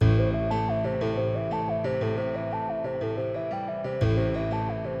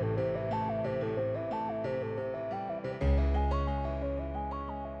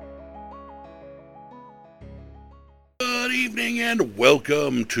evening and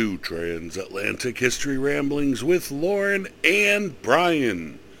welcome to Transatlantic History Ramblings with Lauren and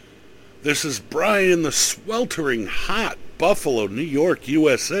Brian. This is Brian, the sweltering hot Buffalo, New York,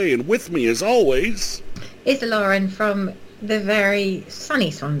 USA, and with me as always... is Lauren from the very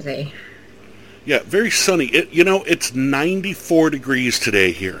sunny Swansea. Yeah, very sunny. It's 94 degrees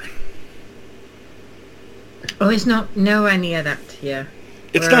today here. Oh, it's not nowhere near that here.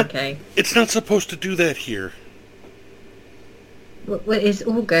 Okay. It's not supposed to do that here. Well, it's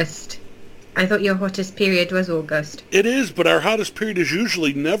August. I thought your hottest period was August. It is, but our hottest period is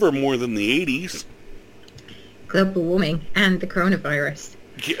usually never more than the 80s. Global warming and the coronavirus.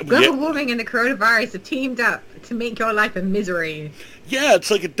 Global warming and the coronavirus have teamed up to make your life a misery. Yeah, it's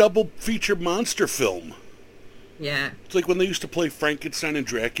like a double feature monster film. Yeah. It's like when they used to play Frankenstein and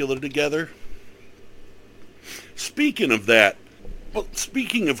Dracula together. Speaking of that, well,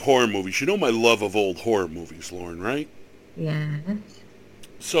 speaking of horror movies, you know my love of old horror movies, Lauren, right? Yes.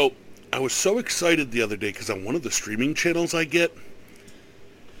 So, I was so excited the other day because on one of the streaming channels I get,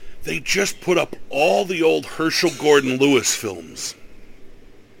 they just put up all the old Herschel Gordon Lewis films.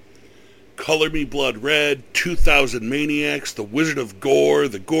 Color Me Blood Red, 2000 Maniacs, The Wizard of Gore,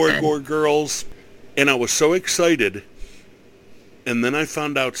 The Gore Girls. And I was so excited. And then I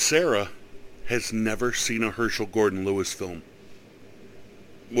found out Sarah has never seen a Herschel Gordon Lewis film.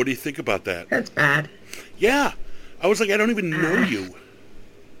 What do you think about that? That's bad. Yeah. I was like, I don't even know you.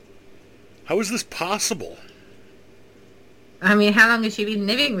 How is this possible? I mean, how long has she been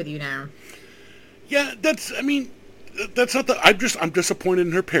living with you now? Yeah, that's not the... I'm disappointed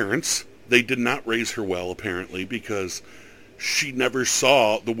in her parents. They did not raise her well, apparently, because she never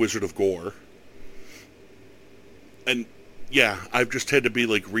saw The Wizard of Gore. And, yeah, I've just had to be,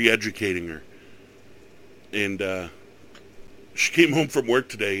 re-educating her. And, she came home from work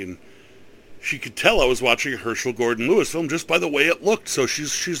today, and she could tell I was watching a Herschel Gordon Lewis film just by the way it looked, so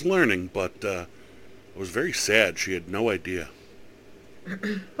she's learning, but I was very sad. She had no idea.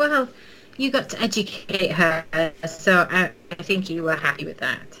 Well, you got to educate her, so I think you were happy with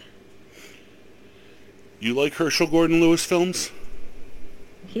that. You like Herschel Gordon Lewis films?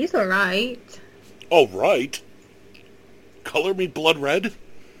 He's alright. Alright? Color Me Blood Red?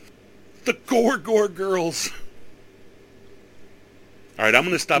 The Gore Girls. Alright, I'm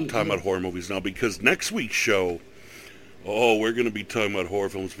going to stop talking about horror movies now because next week's show, we're going to be talking about horror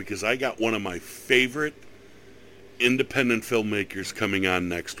films because I got one of my favorite independent filmmakers coming on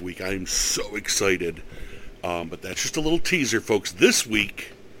next week. I am so excited. But that's just a little teaser, folks. This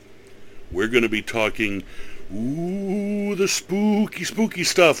week, we're going to be talking, the spooky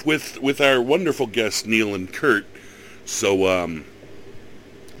stuff with our wonderful guests, Neil and Kurt. So,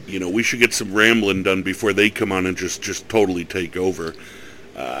 we should get some rambling done before they come on and just totally take over.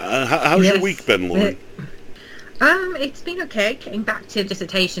 How's your week been, Lauren? It's been okay. Getting back to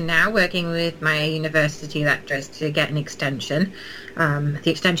dissertation now, working with my university lecturers to get an extension. The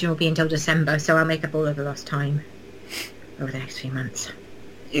extension will be until December, so I'll make up all of the lost time over the next few months.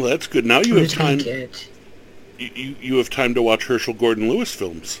 Well, that's good. Now you have time. Good. You have time to watch Herschel Gordon Lewis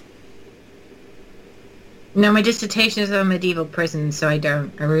films. No, my dissertation is on medieval prisons, so I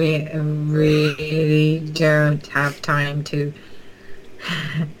really don't have time to...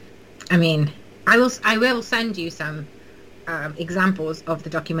 I mean, I will send you some examples of the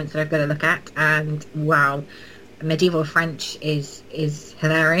documents that I've got to look at, and wow, medieval French is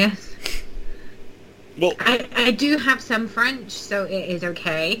hilarious. Well, I do have some French, so it is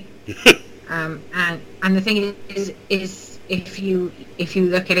okay. And the thing is if you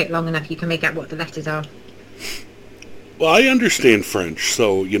look at it long enough, you can make out what the letters are. Well, I understand French,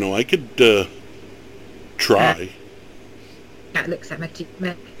 so, I could try. That looks at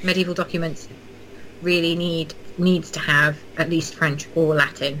medieval documents really needs to have at least French or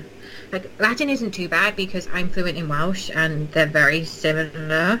Latin. Latin isn't too bad because I'm fluent in Welsh and they're very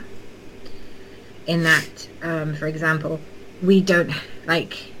similar in that, for example, we don't,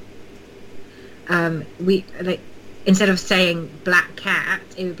 instead of saying black cat,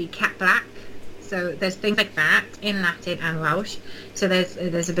 it would be cat black. So there's things like that in Latin and Welsh. So there's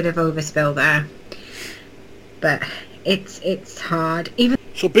a bit of overspill there, but it's hard.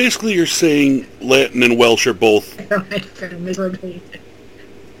 So basically, you're saying Latin and Welsh are both Latin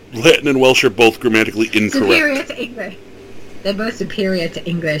and Welsh are both grammatically incorrect. Superior to English. They're both superior to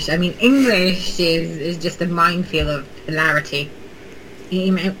English. I mean, English is just a minefield of hilarity.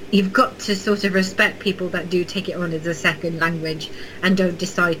 You've got to sort of respect people that do take it on as a second language and don't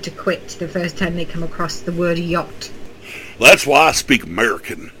decide to quit the first time they come across the word yacht. That's why I speak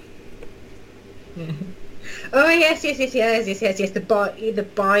American. Oh yes. The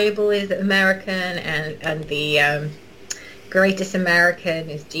Bible is American, and the greatest American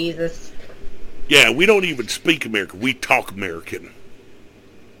is Jesus. Yeah, we don't even speak American. We talk American.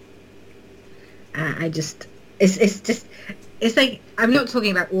 It's like, I'm not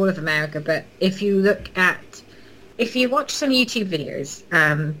talking about all of America, but if you watch some YouTube videos,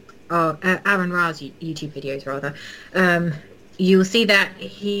 or Aaron Ra's YouTube videos rather, you'll see that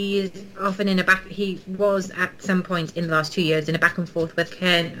he is often he was at some point in the last 2 years in a back and forth with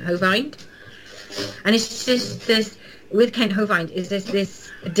Kent Hovind. And it's just this, with Kent Hovind, is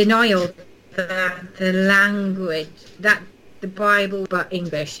this denial that the language, that the Bible but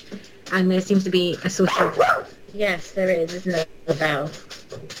English, and there seems to be a sort of, yes, there is, isn't there, a bell?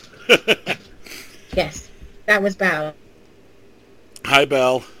 Yes, that was Belle. Hi,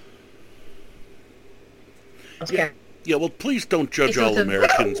 Belle. Yeah. Yeah, well, please don't judge all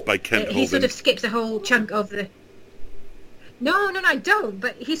Americans by Kent Hovind. He sort of skips a whole chunk of the... No, I don't,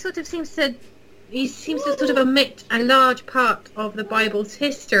 but he sort of seems to sort of omit a large part of the Bible's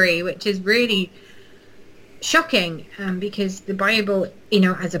history, which is really shocking, because the Bible,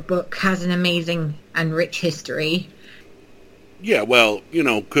 as a book, has an amazing and rich history. Yeah, well,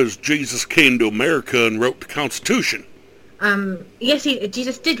 because Jesus came to America and wrote the Constitution. Yes,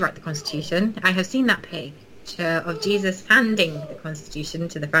 Jesus did write the Constitution. I have seen that picture of Jesus handing the Constitution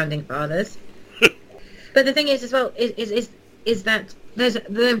to the Founding Fathers. But the thing is, as well, is that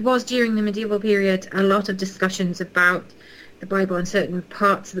there was, during the medieval period, a lot of discussions about the Bible and certain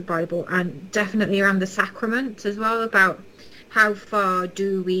parts of the Bible, and definitely around the sacraments as well, about how far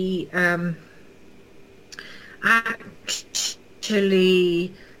do we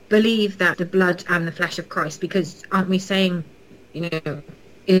actually believe that the blood and the flesh of Christ, because aren't we saying,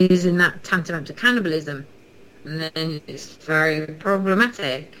 isn't that tantamount to cannibalism? And then it's very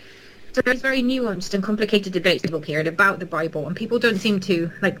problematic. So there's very nuanced and complicated debates in the period about the Bible, and people don't seem to,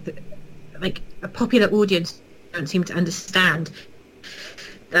 like a popular audience, don't seem to understand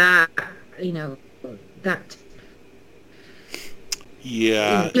that, that...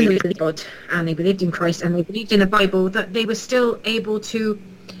 Yeah. They believed in God, and they believed in Christ, and they believed in the Bible, that they were still able to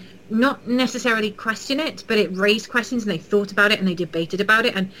not necessarily question it, but it raised questions, and they thought about it, and they debated about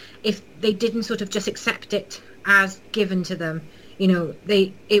it, and if they didn't sort of just accept it as given to them,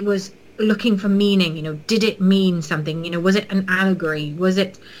 it was looking for meaning. Did it mean something? Was it an allegory?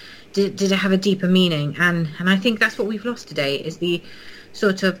 Did it have a deeper meaning? And I think that's what we've lost today, is the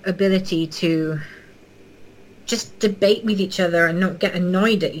sort of ability to just debate with each other and not get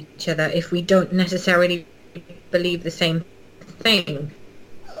annoyed at each other if we don't necessarily believe the same thing.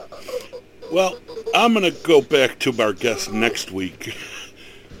 Well, I'm going to go back to our guest next week,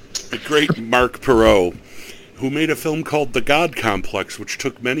 the great Mark Perot, who made a film called The God Complex, which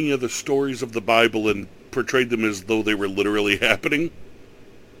took many of the stories of the Bible and portrayed them as though they were literally happening.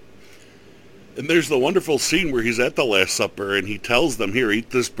 And there's the wonderful scene where he's at the Last Supper and he tells them, here, eat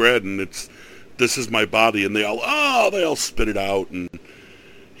this bread, and this is my body, and they all spit it out, and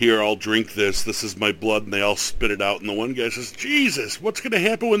here, I'll drink this is my blood, and they all spit it out, and the one guy says, Jesus, what's going to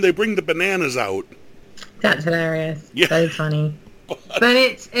happen when they bring the bananas out? That's hilarious. Yeah. So funny. But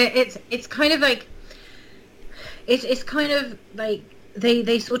it's kind of like, it's kind of like,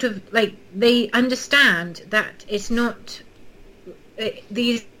 they sort of, like, they understand that it's not,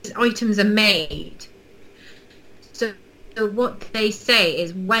 these items are made. So what they say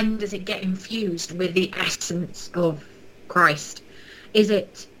is, when does it get infused with the essence of Christ? Is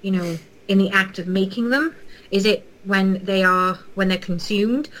it, in the act of making them? Is it when they're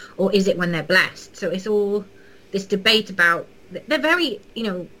consumed? Or is it when they're blessed? So it's all this debate about, they're very,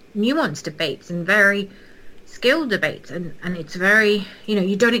 nuanced debates and very skilled debates. And it's very,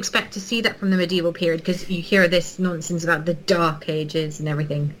 you don't expect to see that from the medieval period, because you hear this nonsense about the Dark Ages and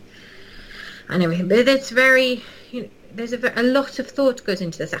everything. But it's very, there's a lot of thought goes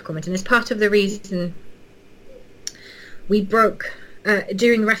into the sacrament, and it's part of the reason we broke...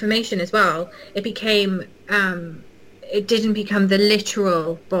 during the Reformation as well, it didn't become the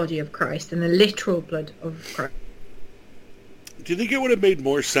literal body of Christ and the literal blood of Christ. Do you think it would have made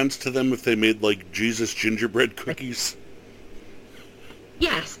more sense to them if they made, like, Jesus gingerbread cookies?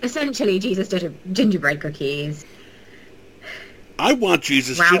 Yes, essentially Jesus did gingerbread cookies. I want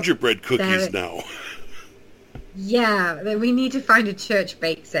Jesus gingerbread cookies now. Yeah, we need to find a church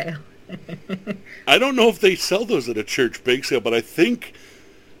bake sale. I don't know if they sell those at a church bake sale, but I think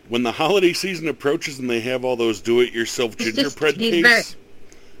when the holiday season approaches and they have all those do-it-yourself gingerbread cakes,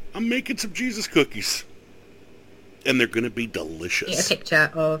 I'm making some Jesus cookies. And they're going to be delicious. A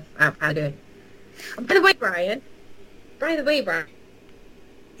picture of how to... By the way, Brian.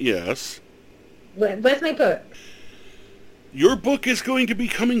 Yes? Where's my book? Your book is going to be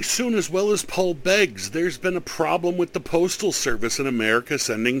coming soon, as well as Paul Begg's. There's been a problem with the Postal Service in America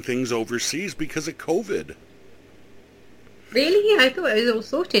sending things overseas because of COVID. Really? I thought it was all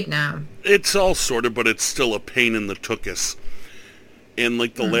sorted now. It's all sorted, but it's still a pain in the tuchus. And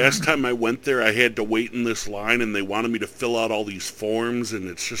like the last time I went there, I had to wait in this line, and they wanted me to fill out all these forms, and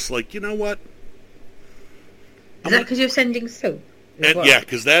it's just like, you know what? Is that because you're sending soap? Yeah,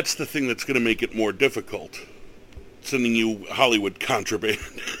 because that's the thing that's going to make it more difficult. Sending you Hollywood contraband.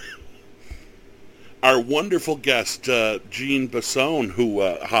 Our wonderful guest, Jean Basson, who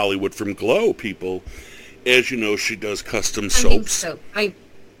Hollywood from Glow people, as you know, she does custom soaps. Soap.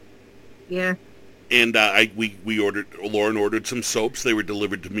 Yeah. And Lauren ordered some soaps. They were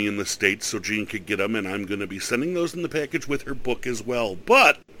delivered to me in the States so Jean could get them, and I'm going to be sending those in the package with her book as well.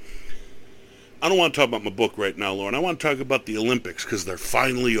 But I don't want to talk about my book right now, Lauren. I want to talk about the Olympics because they're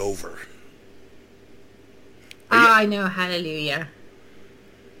finally over. I know, hallelujah.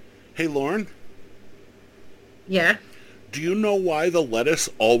 Hey, Lauren? Yeah? Do you know why the lettuce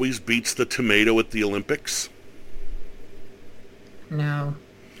always beats the tomato at the Olympics? No.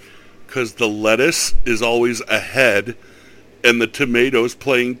 Because the lettuce is always ahead and the tomato's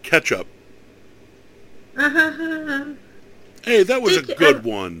playing catch-up. Hey, that was a good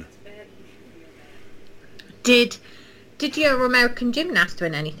one. Did your American gymnast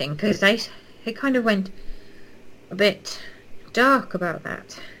win anything? Because it kind of went a bit dark about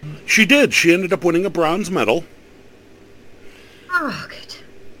that. She did. She ended up winning a bronze medal. Oh, good.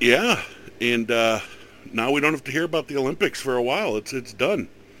 Yeah, and now we don't have to hear about the Olympics for a while. It's done.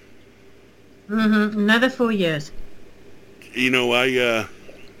 Another 4 years. You know, I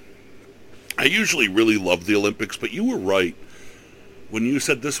usually really love the Olympics, but you were right when you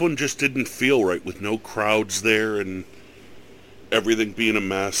said this one just didn't feel right with no crowds there and everything being a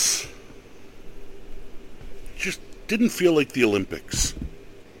mess. Just didn't feel like the Olympics.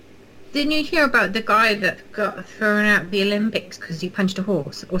 Didn't you hear about the guy that got thrown out of the Olympics because he punched a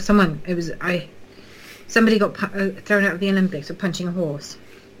horse? Or someone, somebody got thrown out of the Olympics for punching a horse.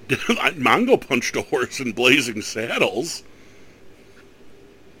 Mongo punched a horse in Blazing Saddles.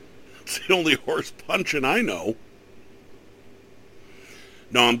 It's the only horse punching I know.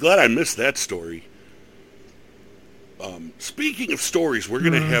 No, I'm glad I missed that story. Speaking of stories, we're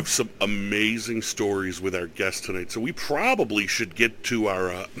going to have some amazing stories with our guest tonight, so we probably should get to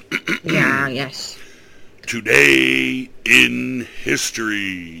our... yes. Today in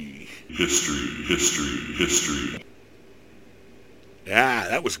History. History. Yeah,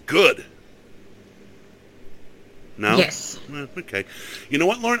 that was good. No? Yes. Well, okay. You know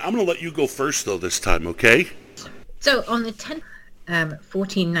what, Lauren? I'm going to let you go first, though, this time, okay? So, on the 10th,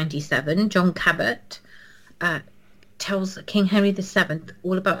 1497, John Cabot tells King Henry VII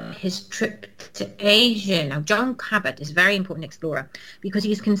all about his trip to Asia. Now, John Cabot is a very important explorer because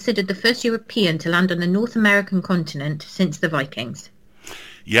he is considered the first European to land on the North American continent since the Vikings.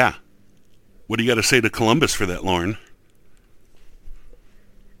 Yeah. What do you got to say to Columbus for that, Lauren?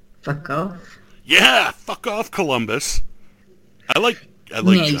 Fuck off. Yeah, fuck off, Columbus. I like John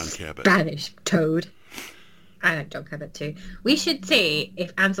Cabot. Spanish toad. I like John Cabot too. We should see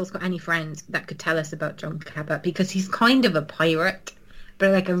if Ansel's got any friends that could tell us about John Cabot because he's kind of a pirate, but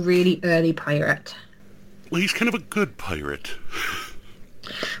like a really early pirate. Well, he's kind of a good pirate.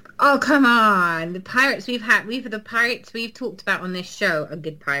 Oh, come on. The pirates we've talked about on this show are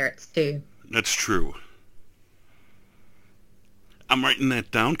good pirates too. That's true. I'm writing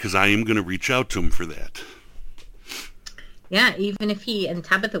that down because I am going to reach out to him for that. Yeah, even if he and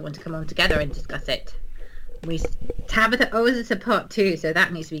Tabitha want to come on together and discuss it. Tabitha owes us a part 2, so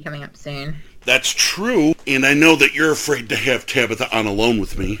that needs to be coming up soon. That's true, and I know that you're afraid to have Tabitha on alone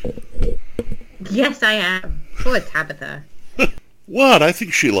with me. Yes, I am. Poor Tabitha. What? I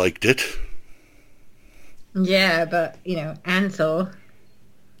think she liked it. Yeah, but, Ansel...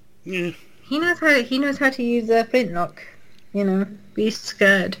 Yeah. He knows how to use a flintlock. Be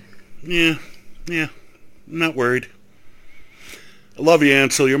scared. Yeah. I'm not worried. I love you,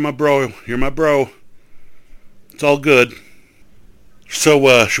 Ansel. You're my bro. It's all good.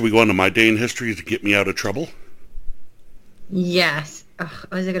 So, should we go on to my day in history to get me out of trouble? Yes. Ugh,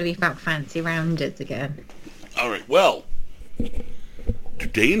 is it going to be about fancy rounders again? All right, well,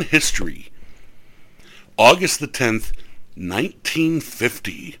 today in history, August the 10th,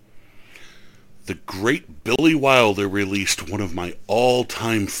 1950, the great Billy Wilder released one of my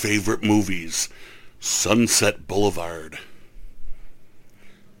all-time favorite movies, Sunset Boulevard.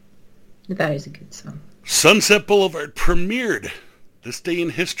 That is a good song. Sunset Boulevard premiered this day in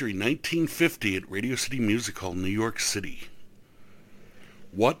history, 1950, at Radio City Music Hall, New York City.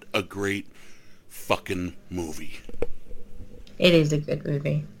 What a great fucking movie. It is a good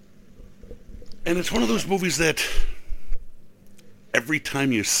movie. And it's one of those movies that every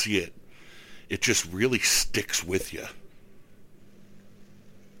time you see it, it just really sticks with you.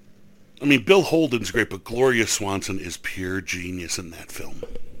 I mean, Bill Holden's great, but Gloria Swanson is pure genius in that film.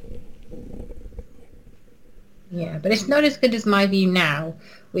 Yeah, but it's not as good as My View Now,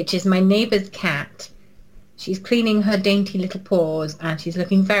 which is my neighbour's cat. She's cleaning her dainty little paws, and she's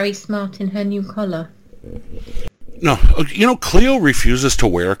looking very smart in her new collar. No, Cleo refuses to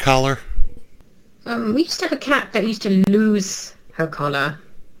wear a collar. We used to have a cat that used to lose her collar.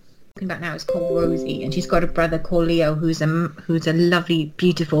 Looking back now, it's called Rosie, and she's got a brother called Leo, who's a lovely,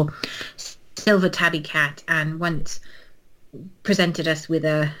 beautiful silver tabby cat, and once presented us with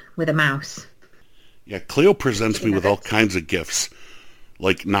a mouse. Yeah, Cleo presents me with all kinds of gifts,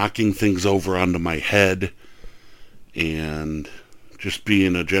 like knocking things over onto my head, and just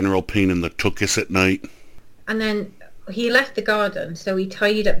being a general pain in the tuchus at night. And then he left the garden, so we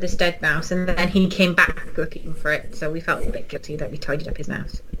tidied up this dead mouse, and then he came back looking for it, so we felt a bit guilty that we tidied up his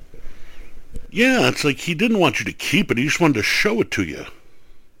mouse. Yeah, it's like he didn't want you to keep it, he just wanted to show it to you.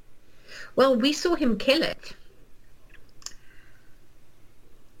 Well, we saw him kill it.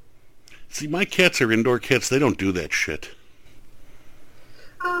 See, my cats are indoor cats, they don't do that shit.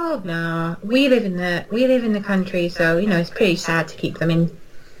 Oh no, we live in the country, so it's pretty sad to keep them in.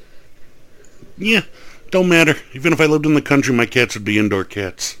 Yeah, don't matter. Even if I lived in the country, my cats would be indoor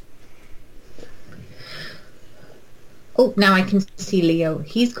cats. Oh, now I can see Leo.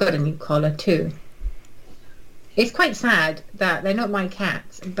 He's got a new collar too. It's quite sad that they're not my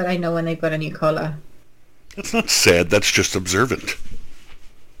cats, but I know when they've got a new collar. That's not sad, that's just observant.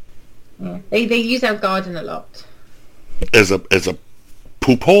 Yeah. They use our garden a lot. As a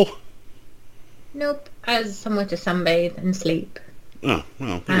poop hole? Nope, as somewhere to sunbathe and sleep. Oh,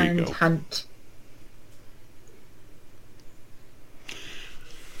 well, there you go. And hunt.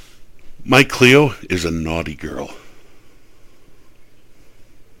 My Cleo is a naughty girl.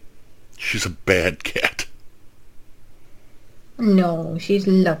 She's a bad cat. No, she's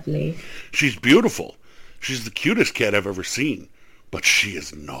lovely. She's beautiful. She's the cutest cat I've ever seen. But she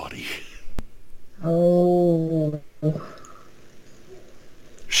is naughty. Oh. They're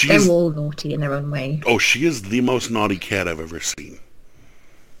all naughty in their own way. Oh, she is the most naughty cat I've ever seen.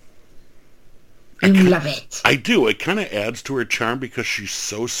 You love it. I do. It kind of adds to her charm because she's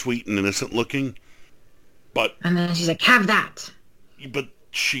so sweet and innocent looking. And then she's like, have that. But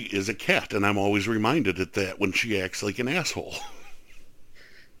she is a cat, and I'm always reminded of that when she acts like an asshole.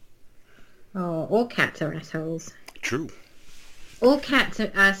 Oh, all cats are assholes. True. All cats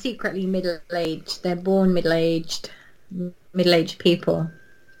are secretly middle-aged. They're born middle-aged people.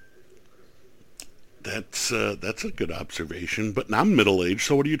 That's a good observation. But I'm middle-aged,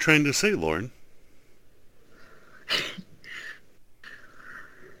 so what are you trying to say, Lauren?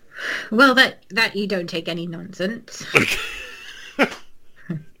 Well, that you don't take any nonsense.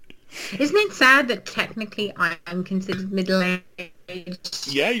 Isn't it sad that technically I'm considered middle-aged?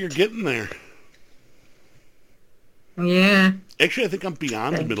 Yeah, you're getting there. Yeah. Actually, I think I'm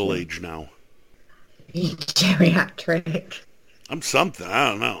beyond middle-age now. Geriatric. I'm something. I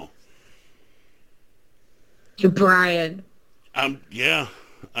don't know. You're Brian. I'm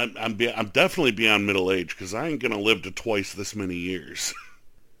definitely beyond middle age because I ain't gonna live to twice this many years.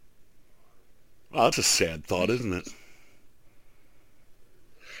 Well, that's a sad thought, isn't it?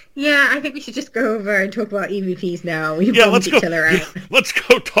 Yeah, I think we should just go over and talk about EVPs now. Let's go. Yeah, let's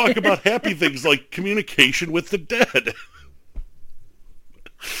go talk about happy things like communication with the dead.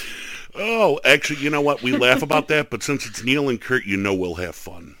 Oh, actually, you know what? We laugh about that, but since it's Neil and Kurt, we'll have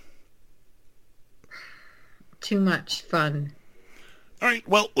fun. Too much fun. All right,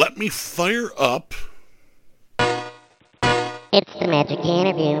 well, let me fire up. It's the Magic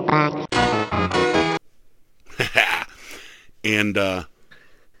Interview Box. And,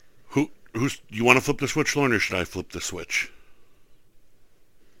 who's, you want to flip the switch, Lauren, or should I flip the switch?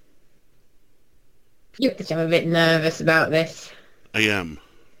 I'm a bit nervous about this. I am.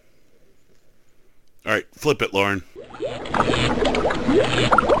 All right, flip it, Lauren.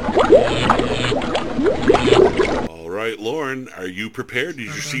 All right, Lauren, are you prepared? Is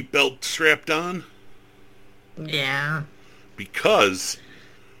your seatbelt strapped on? Yeah. Because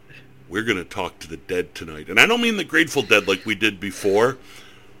we're going to talk to the dead tonight. And I don't mean the Grateful Dead like we did before.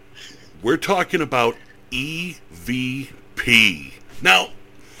 We're talking about EVP. Now,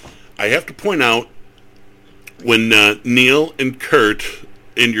 I have to point out, when Neil and Kurt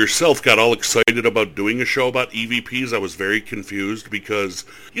and yourself got all excited about doing a show about EVPs, I was very confused because,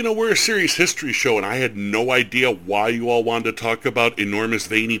 we're a serious history show and I had no idea why you all wanted to talk about enormous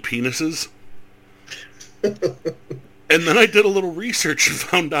veiny penises. And then I did a little research and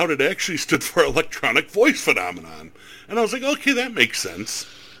found out it actually stood for electronic voice phenomenon. And I was like, okay, that makes sense.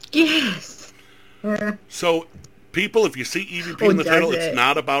 Yes. So, people, if you see EVP in the title, it's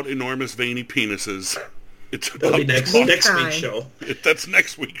not about enormous veiny penises. It's That'll about be next week's show. That's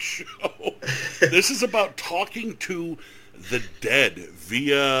next week's show. This is about talking to the dead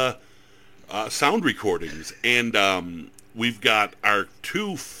via sound recordings. And we've got our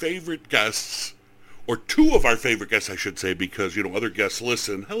two favorite guests, or two of our favorite guests, I should say, because, other guests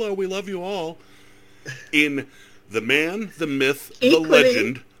listen. Hello, we love you all. In the man, the myth, the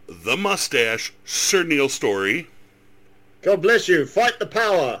legend, the mustache, Sir Neil Story. God bless you. Fight the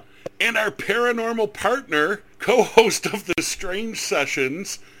power. And our paranormal partner, co-host of the Strange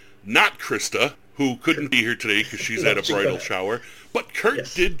Sessions, not Krista, who couldn't be here today because she's at a bridal shower. But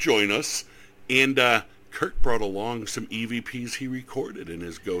Kurt did join us, and Kurt brought along some EVPs he recorded in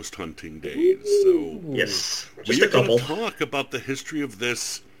his ghost hunting days. So yes, we are going to talk about the history of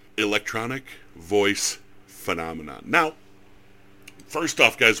this electronic voice phenomenon. Now, first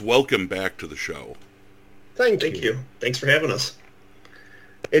off, guys, welcome back to the show. Thank you. Thanks for having us.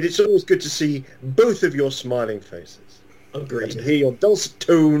 It is always good to see both of your smiling faces. Agreed. And to hear your dulcet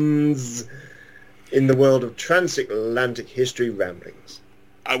tones in the world of transatlantic history ramblings.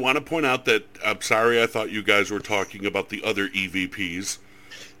 I want to point out that I'm sorry I thought you guys were talking about the other EVPs.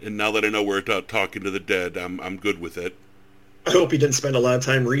 And now that I know we're talking to the dead, I'm good with it. I hope you didn't spend a lot of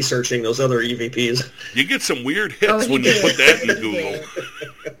time researching those other EVPs. You get some weird hits when you put that in Google.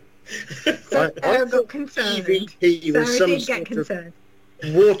 I got concerned. EVP was some sort of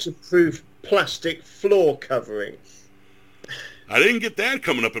waterproof plastic floor covering. I didn't get that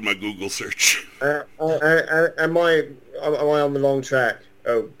coming up in my Google search. Am I on the wrong track?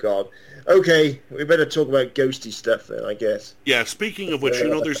 Oh, God. Okay, we better talk about ghosty stuff then, I guess. Yeah, speaking of which,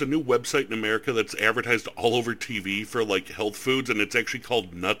 there's a new website in America that's advertised all over TV for, health foods, and it's actually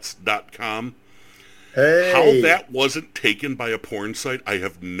called nuts.com. Hey. How that wasn't taken by a porn site, I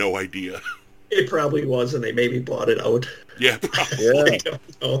have no idea. It probably was, and they maybe bought it out. Yeah, probably. Yeah. I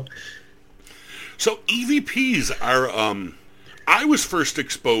don't know. So EVPs are, I was first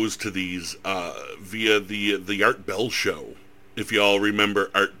exposed to these via the Art Bell show, if you all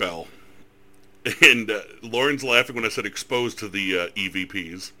remember Art Bell. And Lauren's laughing when I said exposed to the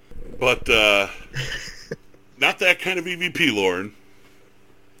EVPs. But not that kind of EVP, Lauren.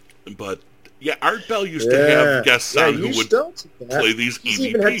 But, yeah, Art Bell used to have guests on who would play these EVPs. She's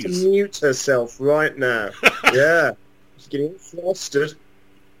even had to mute herself right now. Yeah. She's getting flustered.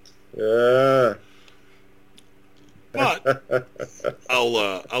 But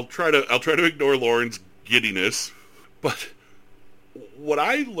I'll try to ignore Lauren's giddiness. But what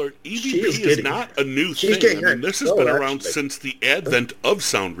I learned, EVP is not a new thing. I mean, this has been around since the advent of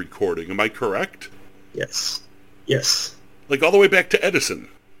sound recording. Am I correct? Yes. Yes. Like all the way back to Edison.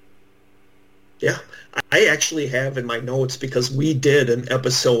 Yeah. I actually have in my notes, because we did an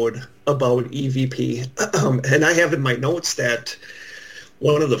episode about EVP, and I have in my notes that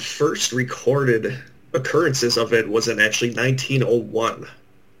one of the first recorded occurrences of it was in actually 1901.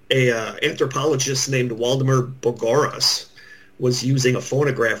 A anthropologist named Waldemar Bogoras was using a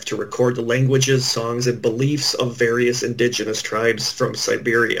phonograph to record the languages, songs, and beliefs of various indigenous tribes from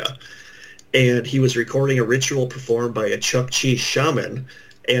Siberia. And he was recording a ritual performed by a Chukchi shaman,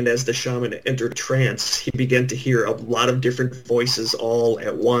 and as the shaman entered trance, he began to hear a lot of different voices all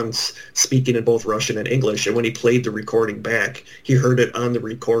at once, speaking in both Russian and English. And when he played the recording back, he heard it on the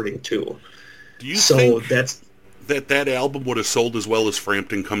recording too. Do you think that album would have sold as well as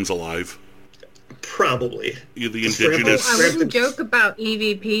Frampton Comes Alive? Probably. The indigenous... I wouldn't joke about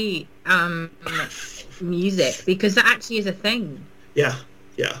EVP music, because that actually is a thing. Yeah.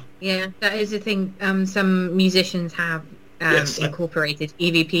 Yeah, that is a thing. Some musicians have incorporated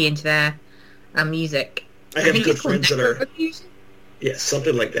EVP into their music. I have good friends that are... Yes,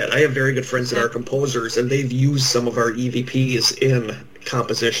 something like that. I have very good friends that are composers, and they've used some of our EVPs in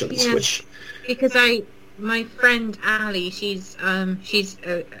compositions, which... Because my friend Ali, she's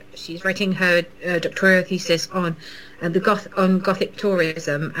writing her doctoral thesis on Gothic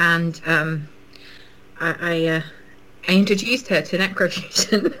tourism, and I introduced her to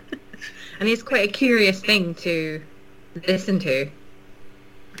necrofusion, and it's quite a curious thing to listen to.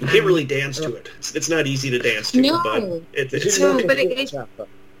 You can't really dance to it. It's not easy to dance to, but it's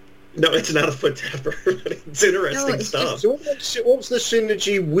no, it's not a foot tapper, but it's interesting stuff. So what's the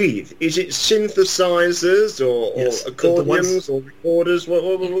synergy with? Is it synthesizers or accordions or recorders? What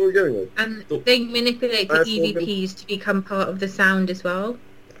are we going with? And they manipulate the EVPs to become part of the sound as well.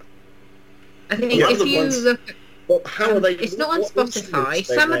 I think if you look... Well, how are they? It's not on Spotify.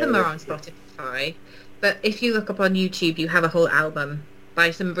 Some of them are on Spotify, But if you look up on YouTube, you have a whole album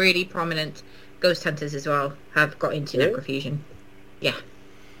by some really prominent ghost hunters as well have got into necrofusion. Yeah.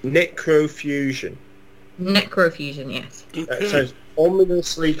 Necrofusion. Necrofusion, yes. That sounds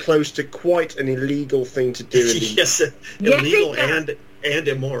ominously close to quite an illegal thing to do. Yes, illegal and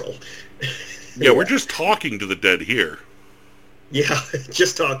immoral. Yeah, we're just talking to the dead here. Yeah,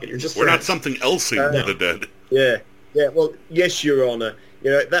 just talking. You're just We're friends. not something else to the dead. Yeah. Well, yes, Your Honour.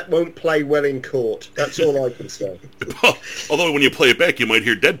 That won't play well in court. That's all I can say. Although when you play it back, you might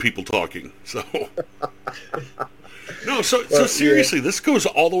hear dead people talking. So, no. So seriously, this goes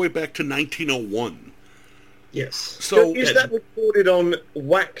all the way back to 1901. Yes. So is that recorded on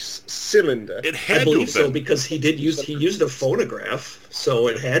wax cylinder? It had I believe to have so been. because he used a phonograph, so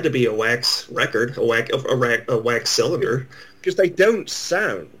it had to be a wax record, a wax cylinder. Because they don't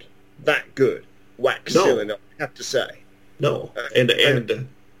sound that good. Wax cylinder, I have to say. No, and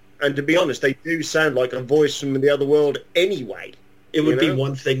to be honest, they do sound like a voice from the other world anyway. It would be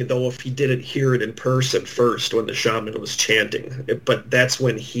one thing, though, if he didn't hear it in person first when the shaman was chanting. But that's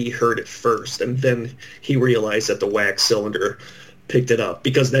when he heard it first, and then he realized that the wax cylinder picked it up.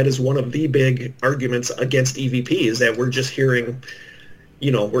 Because that is one of the big arguments against EVP, is that we're just hearing,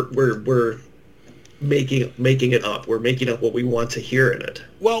 we're making it up. We're making up what we want to hear in it.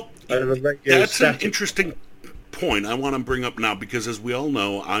 Well, that's an interesting point I want to bring up now, because as we all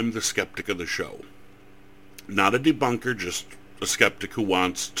know, I'm the skeptic of the show. Not a debunker, just a skeptic who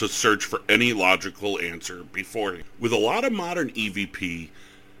wants to search for any logical answer beforehand. With a lot of modern EVP,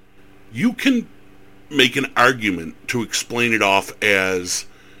 you can make an argument to explain it off as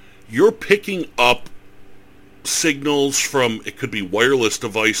you're picking up signals from, it could be wireless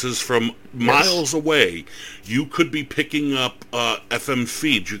devices from miles away. You could be picking up FM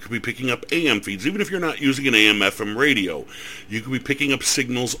feeds. You could be picking up AM feeds. Even if you're not using an AM FM radio, you could be picking up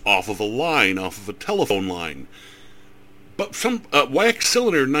signals off of a line, off of a telephone line. But some wax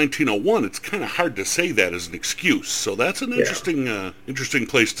cylinder in 1901, it's kind of hard to say that as an excuse. So that's an interesting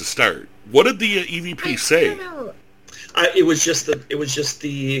place to start. What did the EVP say? It was just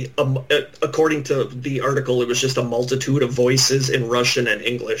according to the article, it was just a multitude of voices in Russian and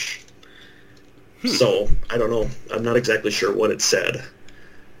English. So I don't know. I'm not exactly sure what it said.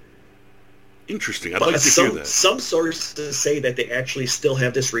 Interesting. I'd like to hear that. Some sources say that they actually still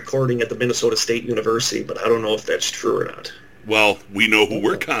have this recording at the Minnesota State University, but I don't know if that's true or not. Well, we know who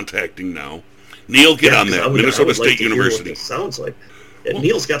we're contacting now. Neil, get on that. Minnesota State University. It sounds like. Yeah,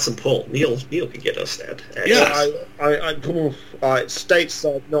 Neil's got some pull. Neil could get us that. Yeah.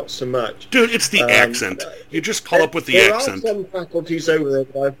 Stateside, not so much. Dude, it's the accent. You just call up with the accent. There are some faculties over there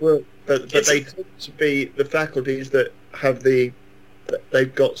that I've worked, but they tend to be the faculties that have they've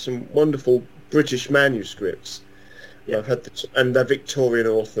got some wonderful British manuscripts. Yeah. And they're Victorian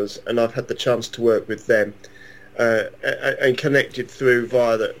authors, and I've had the chance to work with them and connected through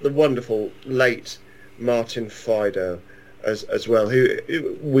via the wonderful late Martin Fido as well, who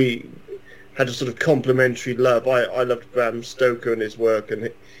we had a sort of complementary love. I loved Bram Stoker and his work, and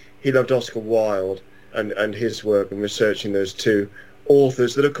he loved Oscar Wilde and his work, and researching those two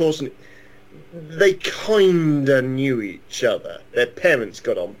authors that, of course, they kind of knew each other. Their parents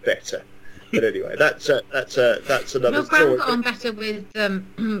got on better. But anyway, that's another story. Bram got on better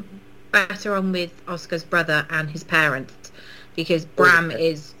with Oscar's brother and his parents, because Bram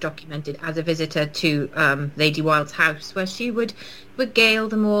is documented as a visitor to Lady Wilde's house, where she would regale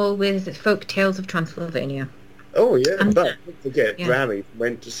them all with folk tales of Transylvania. Oh yeah, but don't forget, Bram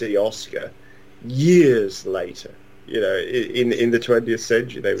went to see Oscar years later. In the 20th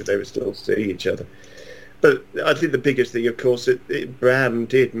century, they were still seeing each other. But I think the biggest thing, of course, Bram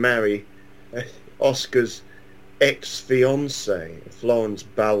did marry Oscar's ex-fiancée, Florence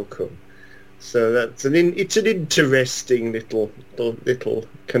Balcombe. So it's an interesting little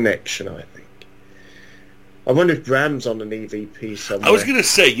connection, I think. I wonder if Bram's on an EVP somewhere. I was going to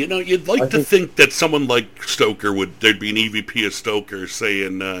say, you'd like to think that someone like Stoker there'd be an EVP of Stoker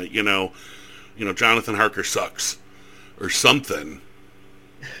saying, Jonathan Harker sucks, or something.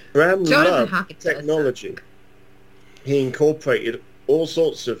 Bram loved technology. He incorporated all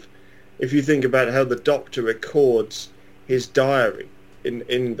sorts of, if you think about how the Doctor records his diary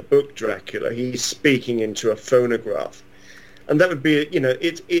in the book Dracula, he's speaking into a phonograph. And that would be,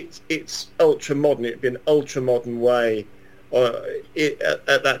 it's ultra modern. It'd be an ultra modern way.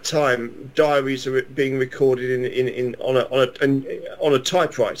 At that time, diaries are being recorded on a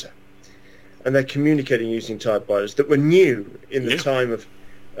typewriter, and they're communicating using typewriters that were new in the time of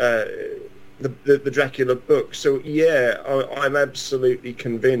the Dracula book. So I'm absolutely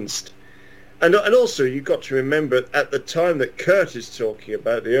convinced. And also, you've got to remember, at the time that Kurt is talking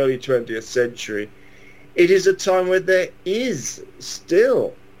about, the early 20th century, it is a time where there is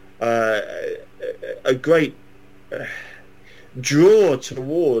still a great draw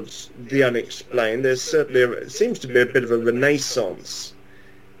towards the unexplained. There's certainly it seems to be a bit of a renaissance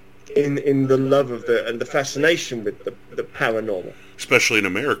in the love of and the fascination with the paranormal, especially in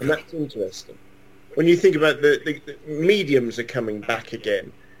America. And that's interesting. When you think about the mediums are coming back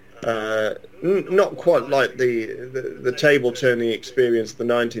again, not quite like the table turning experience of the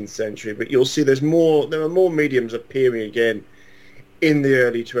 19th century, but you'll see there are more mediums appearing again in the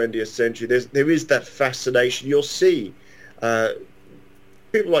early 20th century. There is that fascination. You'll see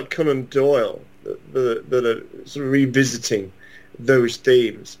people like Conan Doyle that are sort of revisiting those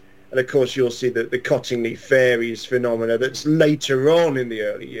themes. And of course, you'll see the Cottingley fairies phenomena that's later on in the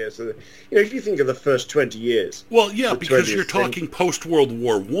early years. So, if you think of the first 20 years. Well, yeah, because you're talking post-World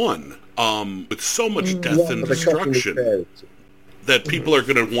War I, with so much death and destruction that people are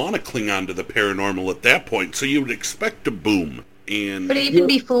going to want to cling on to the paranormal at that point. So you would expect a boom. But even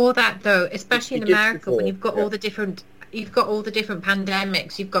before that, though, especially in America, when you've got all the different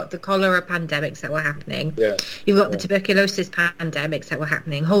pandemics. You've got the cholera pandemics that were happening. Yeah. You've got the tuberculosis pandemics that were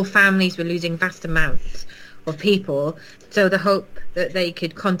happening. Whole families were losing vast amounts of people. So the hope that they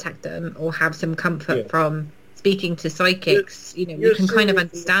could contact them or have some comfort from speaking to psychics, you can kind of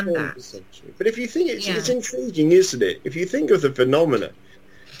understand that. But if you think it's intriguing, isn't it? If you think of the phenomena,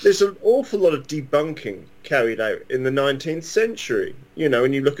 there's an awful lot of debunking carried out in the 19th century.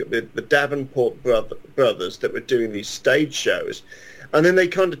 When you look at the Davenport brothers that were doing these stage shows, and then they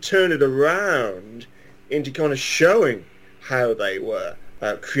kind of turn it around into kind of showing how they were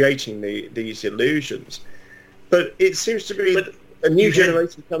creating these illusions. But it seems to be a new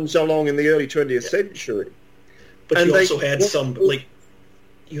generation comes along in the early 20th century. But and you also had some,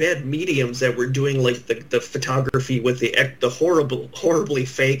 you had mediums that were doing the photography with the horribly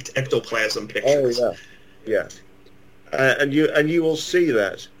faked ectoplasm pictures. Oh yeah. And you will see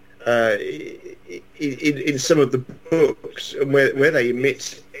that in some of the books where they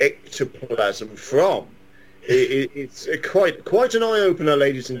emit ectoplasm from. It's quite an eye opener,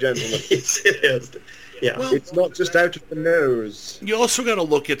 ladies and gentlemen. Yes, it is. Yeah, well, it's not just out of the nose. You also got to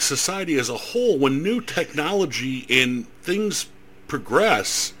look at society as a whole. When new technology and things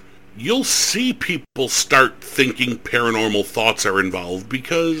progress, you'll see people start thinking paranormal thoughts are involved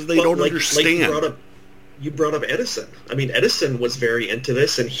because they don't understand. You brought up Edison. I mean, Edison was very into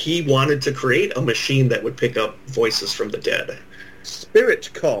this, and he wanted to create a machine that would pick up voices from the dead.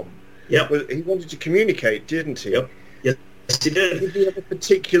 Spiritcom. Yeah. He wanted to communicate, didn't he? Yep. Yes, he did. Did he have a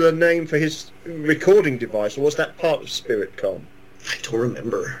particular name for his recording device, or was that part of Spiritcom? I don't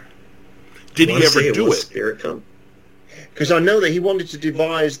remember. Did he ever do it? Spiritcom? Because I know that he wanted to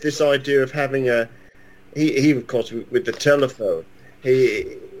devise this idea of having he of course with the telephone,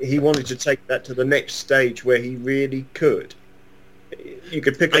 he wanted to take that to the next stage where he really could. You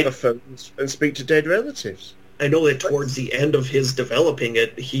could pick up a phone and speak to dead relatives. I know that towards the end of his developing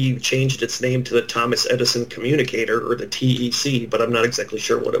it, he changed its name to the Thomas Edison Communicator, or the TEC, but I'm not exactly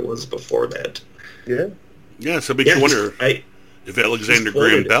sure what it was before that. Yeah. Yeah, so it makes you wonder if Alexander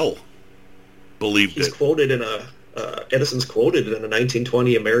Graham Bell believed it. He's quoted in Edison's quoted in a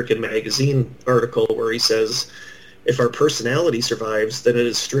 1920 American Magazine article where he says, "If our personality survives, then it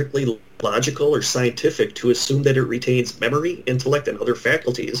is strictly logical or scientific to assume that it retains memory, intellect, and other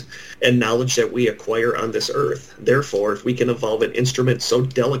faculties, and knowledge that we acquire on this earth. Therefore, if we can evolve an instrument so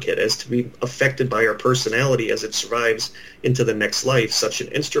delicate as to be affected by our personality as it survives into the next life, such an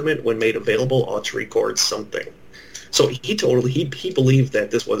instrument, when made available, ought to record something." So he believed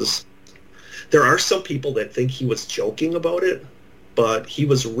that this was... There are some people that think he was joking about it, but he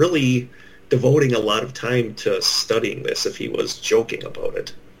was really devoting a lot of time to studying this if he was joking about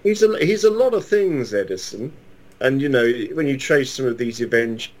it. He's a lot of things, Edison. And, when you trace some of these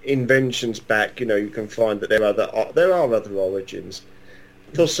inventions back, you can find that there are other origins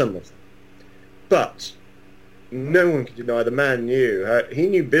for some of them. But no one can deny the man he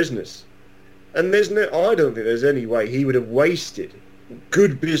knew business. And I don't think there's any way he would have wasted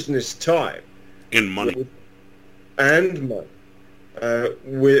good business time. And money. And money.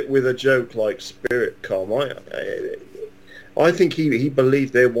 With a joke like Spiritcom. I think he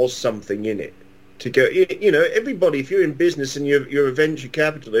believed there was something in it. To go, everybody, if you're in business and you're a venture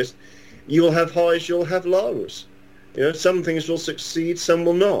capitalist, you'll have highs, you'll have lows. Some things will succeed, some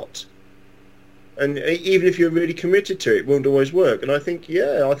will not. And even if you're really committed to it, it won't always work. And I think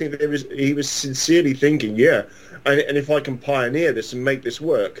he was sincerely thinking, and if I can pioneer this and make this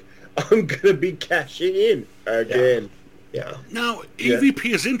work, I'm going to be cashing in again. Yeah. Now, EVP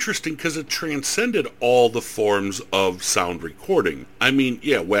is interesting because it transcended all the forms of sound recording. I mean,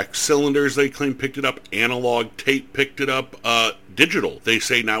 yeah, wax cylinders, they claim, picked it up. Analog tape picked it up. Digital, they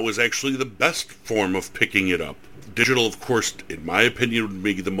say now, is actually the best form of picking it up. Digital, of course, in my opinion, would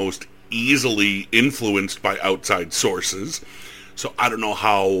be the most easily influenced by outside sources. So I don't know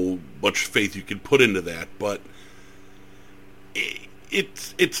how much faith you can put into that, but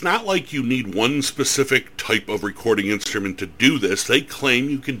it's not like you need one specific type of recording instrument to do this. They claim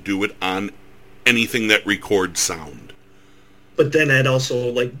you can do it on anything that records sound. But then that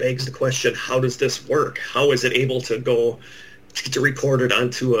also begs the question: how does this work? How is it able to go to record it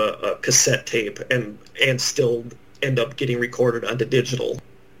onto a cassette tape and still end up getting recorded onto digital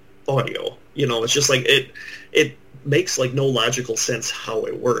audio? It's just it makes no logical sense how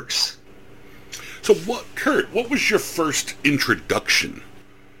it works. So Kurt, what was your first introduction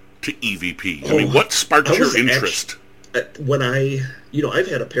to EVP? I mean, what sparked your interest? When I've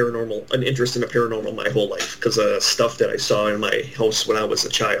had an interest in the paranormal my whole life because of stuff that I saw in my house when I was a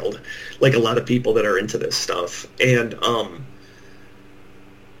child, like a lot of people that are into this stuff. And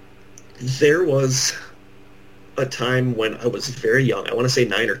there was a time when I was very young, I want to say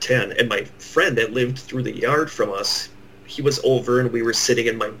 9 or 10, and my friend that lived through the yard from us, he was over and we were sitting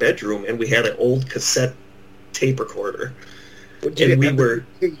in my bedroom and we had an old cassette tape recorder. And we were...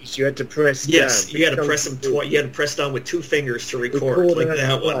 You had to press down. Yes, you had to press them you had to press down with 2 fingers to record like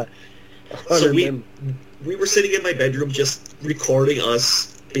that one. So we were sitting in my bedroom just recording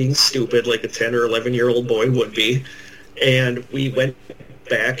us being stupid like a 10 or 11-year-old boy would be. And we went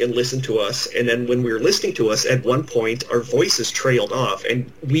back and listened to us. And then when we were listening to us, at one point, our voices trailed off.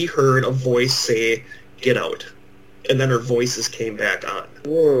 And we heard a voice say, "Get out." And then our voices came back on.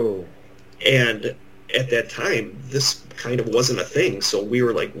 Whoa. And at that time, this kind of wasn't a thing. So we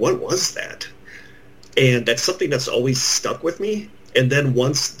were like, what was that? And that's something that's always stuck with me. And then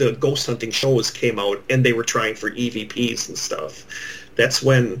once the ghost hunting shows came out and they were trying for EVPs and stuff, that's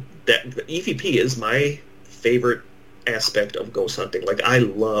when EVP is my favorite aspect of ghost hunting. I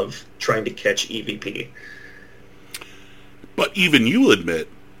love trying to catch EVP. But even you admit,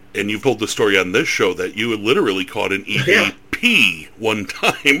 and you've told the story on this show, that you had literally caught an EVP one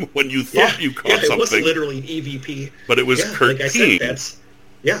time when you thought you caught something. It wasn't literally an EVP. But it was Kurt King.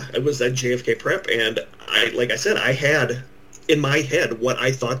 It was at JFK Prep, and I had in my head what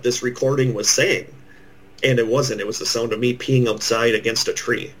I thought this recording was saying. And it wasn't. It was the sound of me peeing outside against a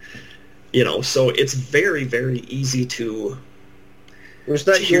tree. So it's very, very easy to... Was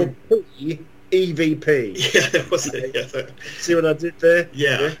that your EVP? Yeah, that was it. Yes. See what I did there?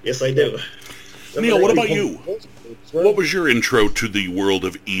 Yeah. Yes, I do. Neil, what about you? What was your intro to the world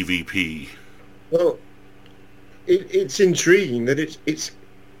of EVP? Well, it's intriguing that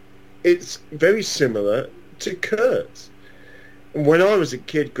it's very similar to Kurt's. When I was a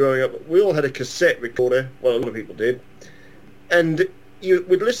kid growing up, we all had a cassette recorder. Well, a lot of people did. And you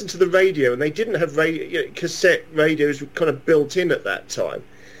would listen to the radio, and they didn't have cassette radios were kind of built in at that time.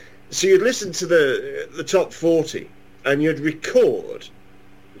 So you'd listen to the top 40, and you'd record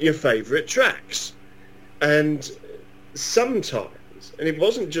your favourite tracks. And sometimes, and it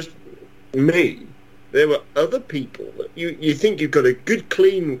wasn't just me, there were other people that you think you've got a good,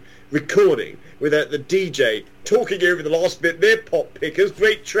 clean recording without the DJ talking over the last bit, their pop pickers,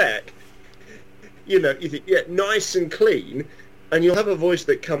 great track. You think, yeah, nice and clean, and you'll have a voice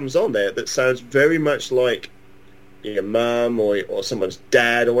that comes on there that sounds very much like your mum or someone's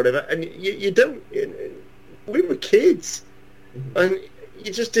dad or whatever, and you don't... We were kids, and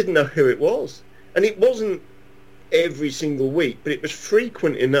you just didn't know who it was. And it wasn't every single week, but it was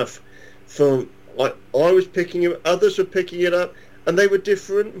frequent enough for... I was picking it up, others were picking it up, and they were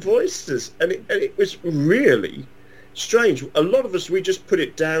different voices, and it was really strange. A lot of us, we just put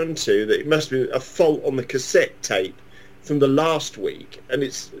it down to that it must be a fault on the cassette tape from the last week, and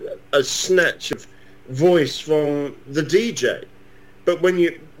it's a snatch of voice from the DJ. But when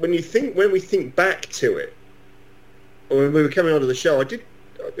we think back to it, or when we were coming onto the show,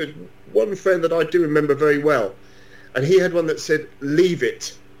 there's one friend that I do remember very well, and he had one that said "Leave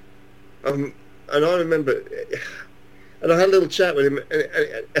it," and I remember, and I had a little chat with him,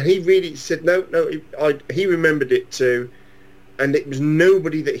 and he really said no. He remembered it too, and it was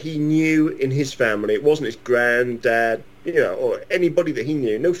nobody that he knew in his family. It wasn't his granddad, or anybody that he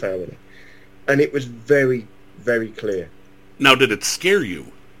knew, no family. And it was very, very clear. Now, did it scare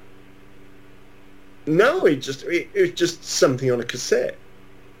you? No, it was just something on a cassette.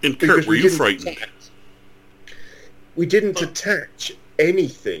 And Kurt, were you frightened? We didn't attach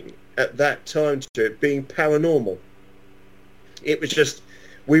anything at that time to it being paranormal. It was just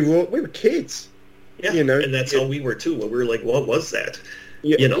we were kids. Yeah, you know, and that's how we were too. We were like, what was that?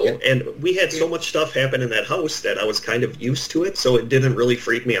 Yeah, You know, yeah. and we had so much stuff happen in that house that I was kind of used to it, so it didn't really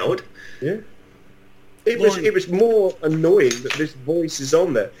freak me out. Yeah. It was more annoying that this voice is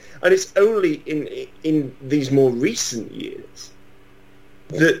on there, and it's only in these more recent years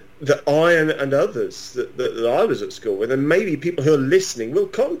that I and others that I was at school with, and maybe people who are listening will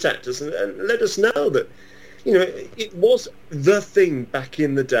contact us and let us know that, you know, it was the thing back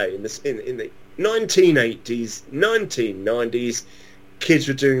in the day in the 1980s, 1990s. Kids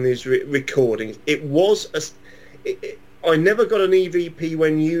were doing these recordings. It was I never got an EVP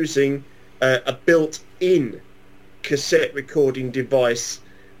when using a built-in cassette recording device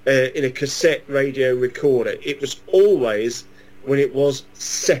in a cassette radio recorder. It was always when it was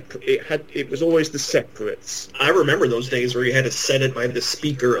separate. It was always the separates. I remember those days where you had to set it by the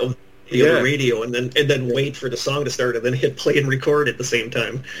speaker of the other radio, and then wait for the song to start, and then hit play and record at the same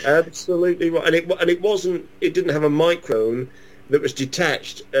time. Absolutely right, and it wasn't. It didn't have a microphone that was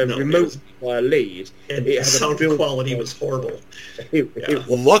detached remotely by a lead. And it the had sound quality was horrible.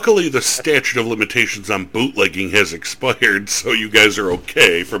 Luckily, the statute of limitations on bootlegging has expired, so you guys are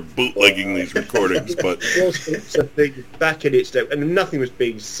okay for bootlegging these recordings. But it was a thing back in its day, and nothing was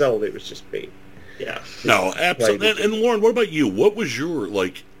being sold. It was just being. Yeah. No, absolutely. And Lauren, what about you? What was your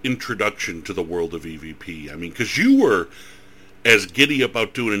introduction to the world of EVP? I mean, because you were as giddy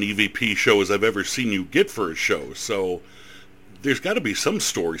about doing an EVP show as I've ever seen you get for a show. So there's got to be some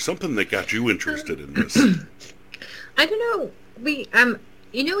story, something that got you interested in this. I don't know. We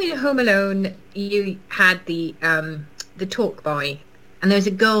you know, in Home Alone, you had the Talk Boy, and there was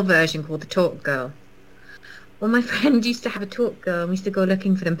a girl version called the Talk Girl. Well, my friend used to have a Talk Girl, and we used to go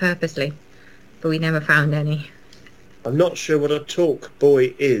looking for them purposely, but we never found any. I'm not sure what a Talk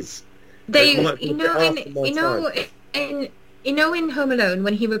Boy is. In Home Alone,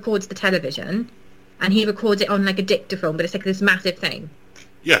 when he records the television, and he records it on like a dictaphone, but it's like this massive thing.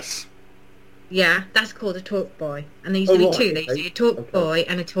 Yes. Yeah, that's called a Talk Boy. And there used to be two. There used to be a Talk Boy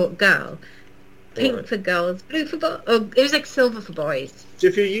and a Talk Girl. Pink for girls, blue for boys. Oh, it was like silver for boys. So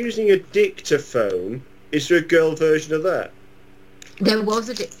if you're using a dictaphone, is there a girl version of that? There was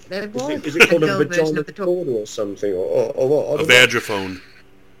Is it called a girl version vagina of the Talk. recorder or something, or what? A vagiphone.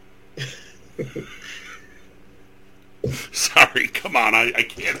 Sorry, come on, I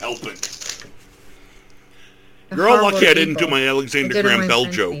can't help it. You're all lucky I didn't do my Alexander Graham Bell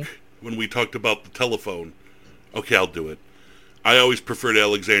joke when we talked about the telephone. Okay, I'll do it. I always preferred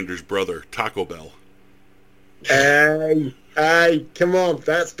Alexander's brother, Taco Bell. Hey, come on,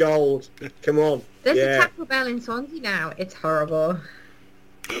 that's gold. Come on. There's a Taco Bell in Swansea now. It's horrible.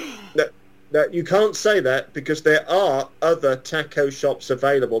 No, you can't say that because there are other taco shops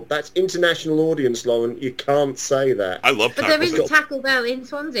available. That's international audience, Lauren. You can't say that. I love Taco Bell. But there is a Taco Bell in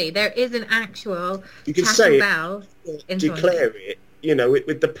Swansea. There is an actual you can Taco say Bell in declare Swansea. it. You know,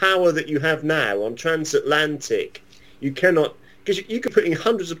 with the power that you have now on transatlantic, you cannot, because you could put in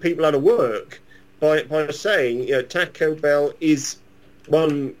hundreds of people out of work by saying, you know, Taco Bell is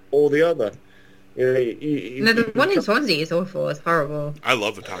one or the other. You know, No, the one in Swansea is awful. It's horrible. I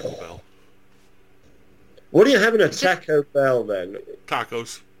love a Taco Bell. What are you having a Taco Bell then?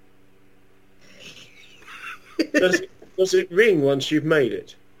 Tacos. Does it ring once you've made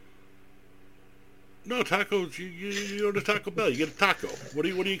it? No, tacos. You go to Taco Bell. You get a taco. What do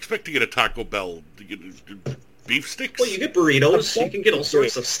you expect to get a Taco Bell? Do you get beef sticks? Well, you get burritos. You can get all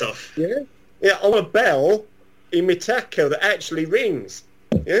sorts of stuff. Yeah. I want a bell in my taco that actually rings.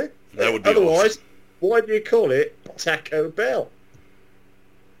 Yeah. That would be Otherwise, awesome. Why do you call it Taco Bell?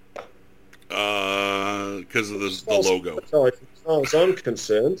 Because of the logo. As far as I'm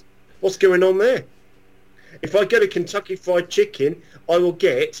concerned, what's going on there? If I get a Kentucky Fried Chicken, I will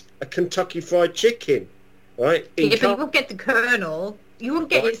get a Kentucky Fried Chicken, right? But you won't get the Colonel. You won't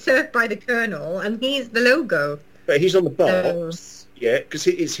get it served by the Colonel, and he's the logo. But he's on the box, yeah, because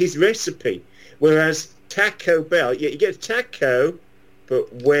it's his recipe. Whereas Taco Bell, you get a taco,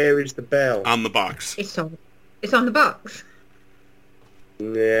 but where is the bell? On the box. It's on the box.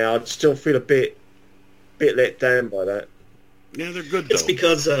 Yeah, I'd still feel a bit let down by that. Yeah, they're good, though. It's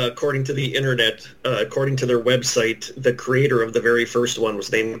because, according to the internet, according to their website, the creator of the very first one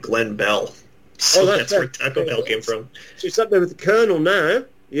was named Glenn Bell. So that's where Taco Bell came from. So he's up there with the Colonel now.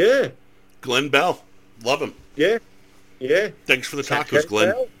 Yeah. Glenn Bell. Love him. Yeah. Thanks for the tacos,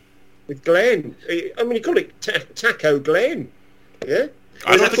 Glenn. Bell. With Glenn. I mean, you call it Taco Glenn. Yeah.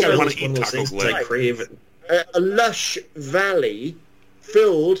 I don't think I want to eat Taco Glenn. I crave it. A lush valley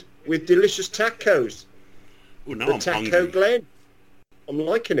filled with delicious tacos. Ooh, now the I'm Taco hungry. Glen. I'm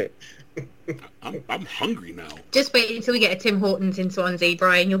liking it. I'm hungry now. Just wait until we get a Tim Hortons in Swansea,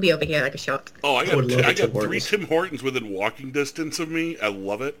 Brian. You'll be over here like a shot. Oh, I would love got a Tim 3 Hortons. Tim Hortons within walking distance of me. I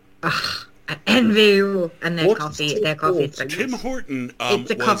love it. I envy you. And their What's coffee. Tim Their coffee is so Hortons? good. Tim Horton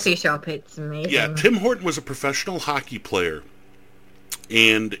It's a was... coffee shop. It's amazing. Yeah, Tim Horton was a professional hockey player.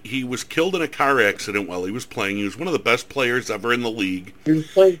 And he was killed in a car accident while he was playing. He was one of the best players ever in the league. He was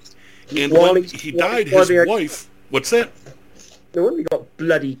playing. And while when he's- he while died, he's his driving wife... What's that? No wonder he got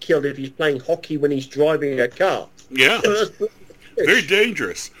bloody killed if he's playing hockey when he's driving a car. Yeah, That's bloody very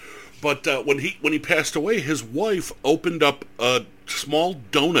dangerous. But when he passed away, his wife opened up a small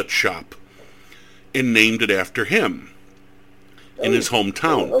donut shop and named it after him in his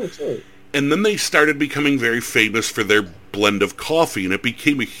hometown. Oh, sorry. And then they started becoming very famous for their blend of coffee, and it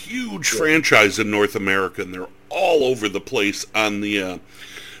became a huge franchise in North America, and they're all over the place on the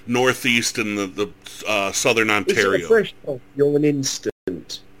Northeast and the Southern Is Ontario. it a fresh coffee or an instant?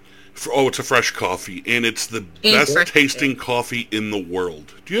 It's a fresh coffee, and it's the It's best fresh. tasting coffee in the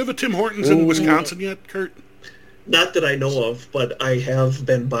world. Do you have a Tim Hortons in Ooh. Wisconsin yet, Kurt? Not that I know of, but I have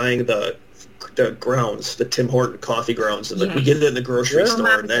been buying the grounds, the Tim Horton coffee grounds. And Yes. we get it in the grocery Yeah.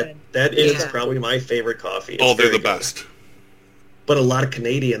 store, and that is Yeah. probably my favorite coffee. It's Oh, they're very the good. best. But a lot of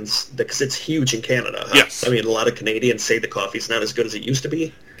Canadians, because it's huge in Canada. Yes. I mean, a lot of Canadians say the coffee's not as good as it used to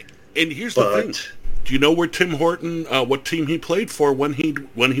be. And here's the thing. But Do you know where Tim Horton, what team he played for when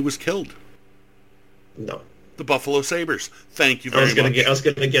he was killed? no, The Buffalo Sabres. Thank you I was very gonna much. I was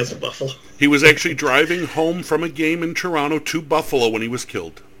gonna guess Buffalo. He was actually driving home from a game in Toronto to Buffalo when he was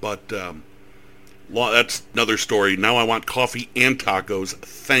killed. But that's another story. Now I want coffee and tacos.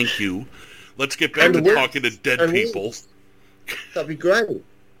 Thank you. Let's get back And to wings. talking to dead And people. wings. That'd be great.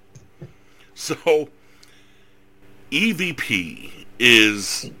 So, EVP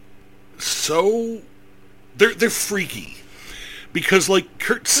is so... They're freaky. Because like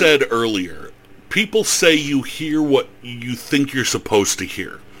Kurt said earlier, people say you hear what you think you're supposed to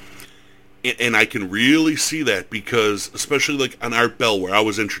hear. And I can really see that because, especially like on Art Bell, where I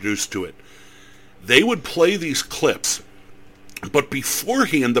was introduced to it, they would play these clips, but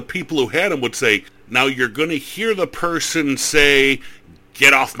beforehand, the people who had them would say, now you're going to hear the person say,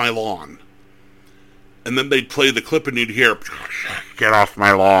 get off my lawn. And then they'd play the clip and you'd hear, get off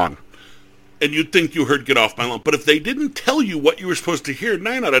my lawn. And you'd think you heard get off my lawn. But if they didn't tell you what you were supposed to hear,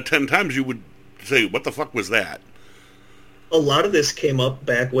 9 out of 10 times you would say, what the fuck was that? A lot of this came up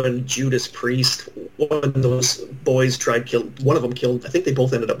back when Judas Priest, when those boys tried one of them killed, I think they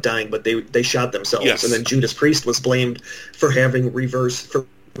both ended up dying, but they shot themselves. Yes. And then Judas Priest was blamed for having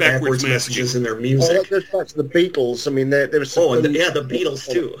backwards messages in their Oh, music. that goes back to the Beatles. I mean, there was some... Oh, and the Beatles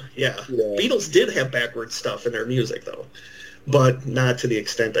too. Yeah. Yeah. Beatles did have backwards stuff in their music, though, but not to the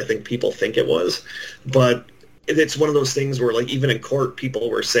extent I think people think it was. But it's one of those things where, like, even in court, people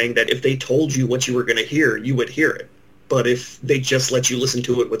were saying that if they told you what you were going to hear, you would hear it. But if they just let you listen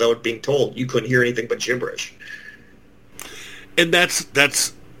to it without being told, you couldn't hear anything but gibberish. And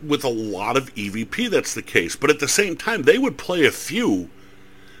that's with a lot of EVP, that's the case. But at the same time, they would play a few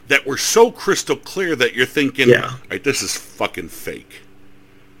that were so crystal clear that you're thinking, Yeah. all right, this is fucking fake.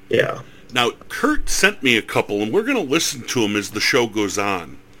 Yeah. Now, Kurt sent me a couple, and we're going to listen to them as the show goes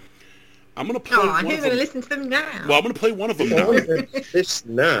on. I'm going to play Oh, one who's of going to them. listen to them now? Well, I'm going to play one of them Oh, now. this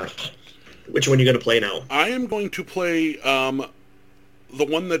now. Which one are you going to play now? I am going to play the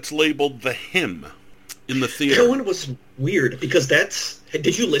one that's labeled The Hymn in the theater. That one was weird because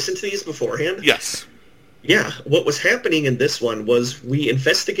did you listen to these beforehand? Yes. Yeah, what was happening in this one was we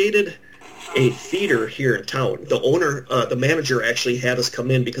investigated a theater here in town. The owner, the manager actually had us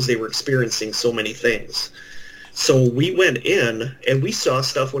come in because they were experiencing so many things. So we went in and we saw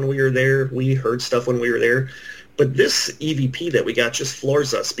stuff when we were there. We heard stuff when we were there. But this EVP that we got just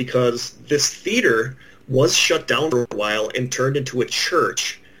floors us because this theater was shut down for a while and turned into a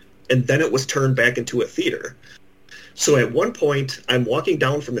church. And then it was turned back into a theater. So at one point, I'm walking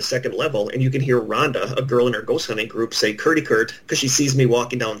down from the second level, and you can hear Rhonda, a girl in our ghost hunting group, say, "Curdy Kurt," because she sees me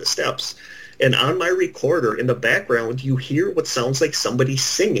walking down the steps. And on my recorder, in the background, you hear what sounds like somebody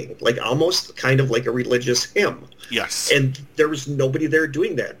singing, like almost kind of like a religious hymn. Yes. And there was nobody there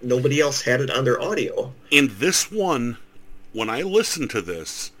doing that. Nobody else had it on their audio. And this one, when I listen to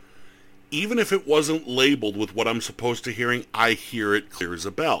this, even if it wasn't labeled with what I'm supposed to hearing, I hear it clear as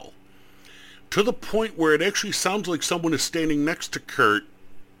a bell. To the point where it actually sounds like someone is standing next to Kurt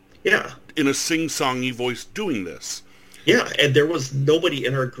Yeah. in a sing-songy voice doing this. Yeah, and there was nobody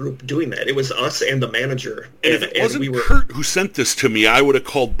in our group doing that. It was us and the manager. And if it wasn't Kurt who sent this to me, I would have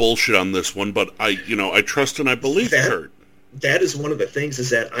called bullshit on this one, but I trust and I believe That- Kurt. that is one of the things is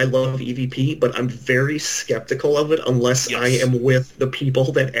that I love EVP, but I'm very skeptical of it unless Yes. I am with the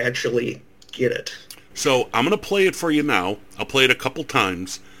people that actually get it. So I'm going to play it for you now. I'll play it a couple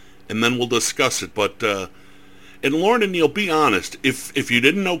times, and then we'll discuss it. But, and Lauren and Neil, be honest. If you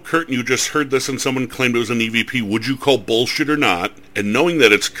didn't know Kurt and you just heard this and someone claimed it was an EVP, would you call bullshit or not? And knowing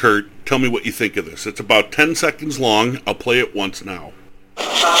that it's Kurt, tell me what you think of this. It's about 10 seconds long. I'll play it once now.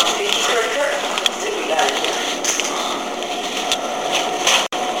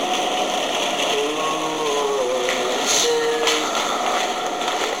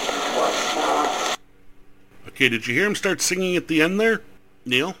 Okay, did you hear him start singing at the end there,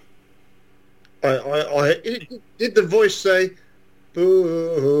 Neil? Did the voice say,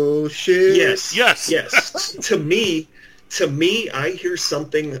 bullshit? Yes. Yes. To me, I hear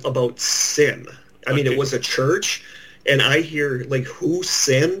something about sin. I mean, Okay. it was a church, and I hear, like, who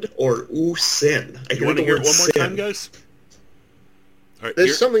sinned or ooh sin. I You want to hear it one more sin. time, guys? All right,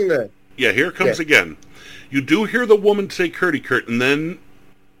 There's something there. yeah, here it comes Yeah. again. You do hear the woman say Curdy Kurt, and then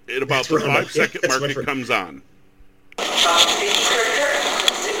at about That's the right. 5-second That's mark, right. it comes on.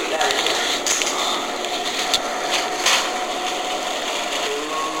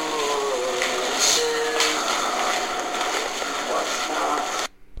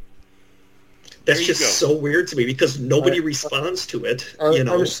 That's There you just go. so weird to me because nobody responds to it.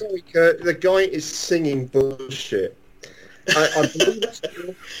 I'm sorry, Kurt. The guy is singing bullshit. I believe that's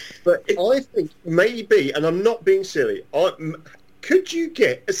true, but I think maybe, and I'm not being silly, could you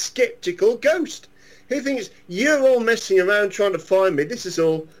get a skeptical ghost who thinks you're all messing around trying to find me? This is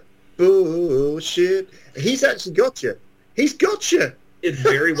all bullshit. He's actually got you. He's got you. It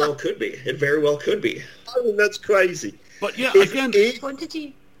very well could be. It very well could be. I mean, that's crazy. But yeah, If- again, if- What did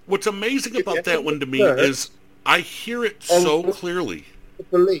you... what's amazing if about you that one to me Kurt- is I hear it so clearly. I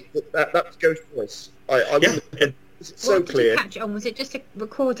believe that was Ghost voice. I Yeah, wouldn't- and it's so what did clear. you catch on? Was it just a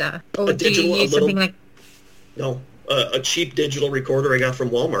recorder? Or A do you digital- a use little- something like... no, a cheap digital recorder I got from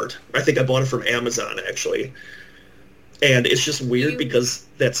Walmart. I think I bought it from Amazon, actually. And it's just weird You- because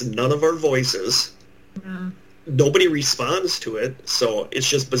that's none of our voices. Nobody responds to it, so it's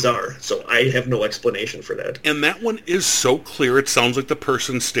just bizarre. So I have no explanation for that. And that one is so clear, it sounds like the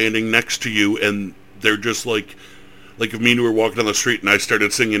person standing next to you, and they're just like if me and you were walking down the street and I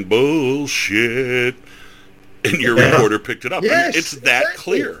started singing bullshit, and your Yeah. recorder picked it up. Yes, And it's that exactly.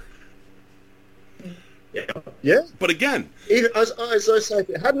 clear. Yeah. Yeah. But again, As I say, if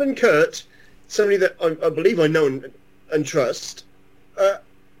it hadn't been Kurt, somebody that I believe I know and trust,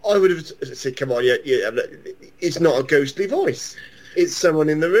 I would have said, come on, yeah, it's not a ghostly voice. It's someone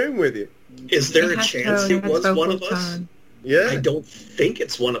in the room with you. Is there It a had chance tone, it had was one vocal of us? tone. Yeah. I don't think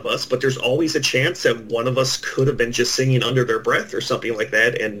it's one of us, but there's always a chance that one of us could have been just singing under their breath or something like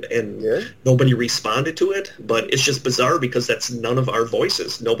that, and Yeah. nobody responded to it. But it's just bizarre because that's none of our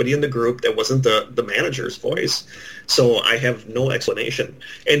voices. Nobody in the group. That wasn't the manager's voice. So I have no explanation.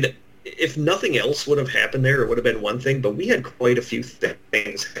 And if nothing else would have happened there, it would have been one thing, but we had quite a few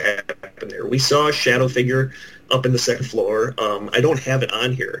things happen there. We saw a shadow figure up in the second floor. I don't have it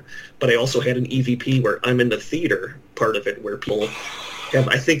on here, but I also had an EVP where I'm in the theater part of it where people have,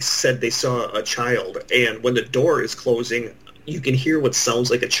 I think, said they saw a child, and when the door is closing, you can hear what sounds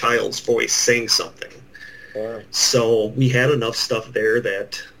like a child's voice saying something. Wow. So we had enough stuff there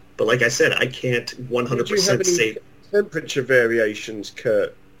that, but like I said, I can't Did you have 100% any say. temperature variations,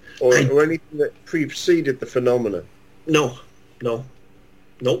 Kurt? Or anything that preceded the phenomena? No.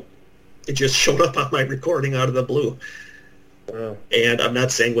 Nope. It just showed up on my recording out of the blue. Wow. And I'm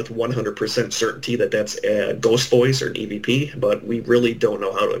not saying with 100% certainty that that's a ghost voice or an EVP, but we really don't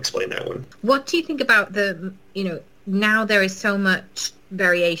know how to explain that one. What do you think about now there is so much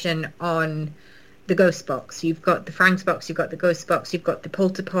variation on the ghost box. You've got the Frank's box, you've got the ghost box, you've got the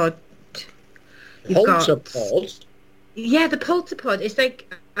Polterpod. Polterpod? Yeah, the Polterpod. It's like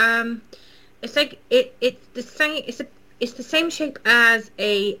it's the same. It's the same shape as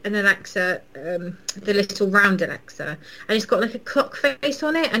an Alexa, the little round Alexa, and it's got like a clock face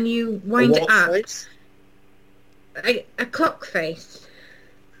on it, and you wind it up. Face? A clock face.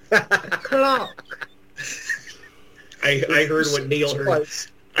 A clock. I heard what Neil heard. Twice.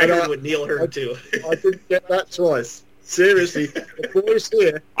 I heard what Neil heard too. I didn't get that twice. Seriously, the voice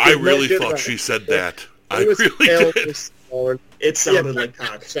here. I did not really get thought that. she said that. I It was really did. Elvis, Lauren. It sounded Yeah, like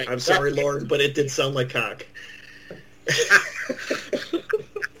cock. exactly. I'm sorry, Lauren, but it did sound like cock.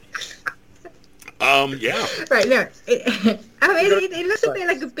 Yeah. Right, no. It looks a bit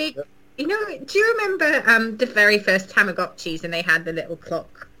like a big... do you remember the very first Tamagotchis and they had the little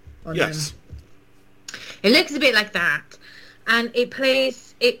clock on Yes. them? It looks a bit like that. And it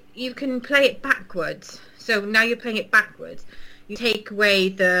plays... You can play it backwards. So So now you're playing it backwards. You take away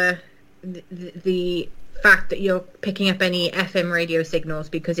the fact that you're picking up any FM radio signals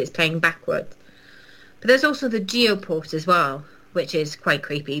because it's playing backwards. But there's also the geoport as well, which is quite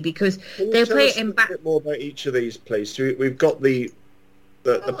creepy because they play it in back. A bit more about each of these, please. So we've got the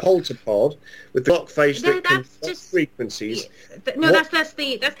Polterpod with the clock face that can just frequencies. No, that's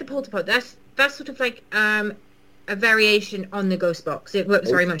the Polterpod. That's sort of like a variation on the ghost box. It works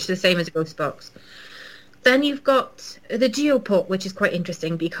very much the same as a ghost box. Then you've got the geoport, which is quite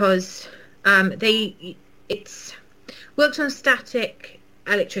interesting because it works on static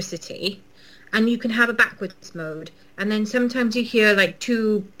electricity, and you can have a backwards mode. And then sometimes you hear like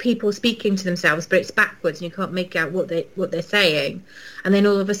two people speaking to themselves, but it's backwards, and you can't make out what they're saying. And then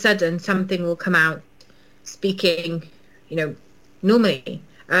all of a sudden, something will come out speaking, normally.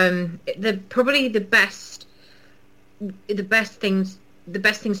 Probably the best things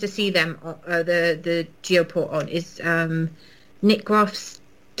to see them the geoport on is Nick Groff's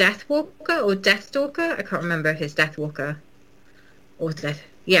Deathwalker or Deathstalker. I can't remember if it's Deathwalker or Death.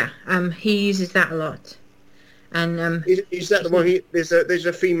 Yeah, he uses that a lot. And is that the one? There's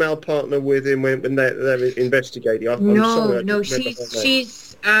a female partner with him when they're investigating.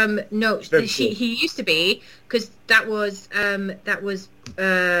 He used to be, because that was Paranormal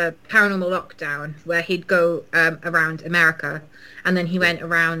Lockdown, where he'd go around America, and then he went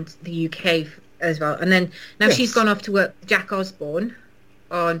around the UK as well. And then now she's gone off to work with Jack Osborne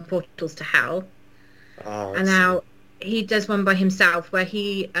on Portals to Hell, and now he does one by himself where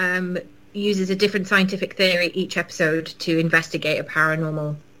he uses a different scientific theory each episode to investigate a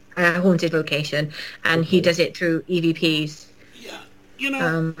paranormal haunted location, and he does it through EVPs. Yeah,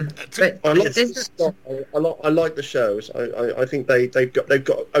 but I like the shows. I think they've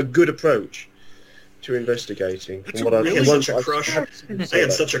got a good approach to investigating. I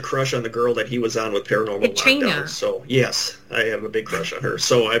had such a crush on the girl that he was on with Paranormal Lockdown. So yes, I have a big crush on her.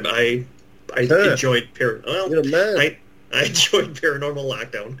 So I enjoyed I enjoyed Paranormal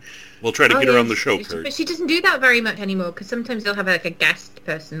Lockdown. We'll try to get her on the show, Kurt. But she doesn't do that very much anymore, because sometimes they'll have like a guest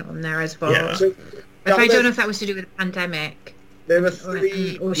person on there as well. Yeah. So, I don't know if that was to do with the pandemic. There are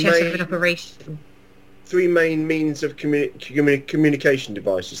three or she has sort of an operation. Three main means of communication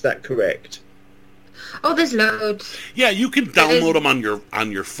devices. Is that correct? Oh, there's loads. Yeah, you can download them on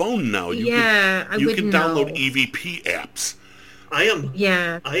your phone now. You can download EVP apps. I am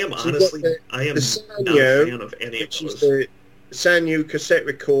honestly not a fan of any of those. The Sanyo cassette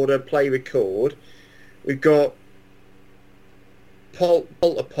recorder, play record. We've got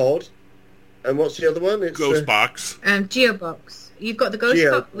Polterpod, and what's the other one? It's Ghostbox. Geobox. You've got the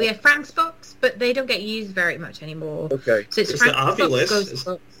Ghostbox. We have Frank's Box, but they don't get used very much anymore. Okay. So it's the Ovilus.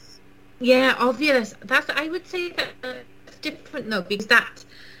 Ghostbox. Yeah, Ovilus. I would say that's different though, because that's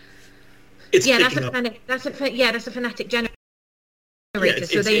a phonetic generator.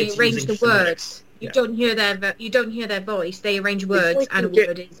 So they arrange the words. You don't hear their voice. They arrange words, and a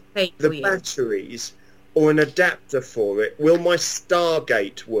word is played for you. The batteries or an adapter for it. Will my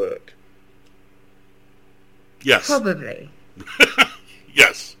Stargate work? Yes. Probably.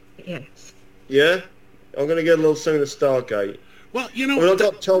 Yes. Yes. Yeah? I'm going to get a little soon of Stargate. Well, I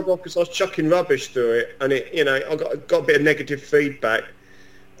got told off because I was chucking rubbish through it, and I got a bit of negative feedback.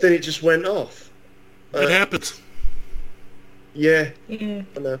 Then it just went off. It happens. Yeah. Yeah.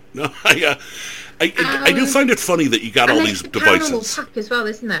 I know. No, I do find it funny that you got all these devices. Paranormal Puck as well,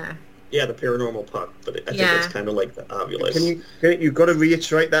 isn't there? Yeah, the Paranormal Puck, but I think it's kind of like the Ovilus. You've got to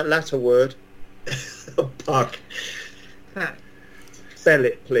reiterate that latter word. Puck. Puck. Spell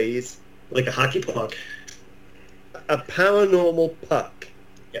it, please. Like a hockey puck. A paranormal puck.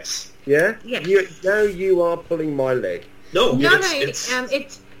 Yes. Yeah? Yes. Now you are pulling my leg. No, it's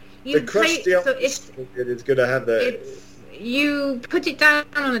you the crusty is going to have that. You put it down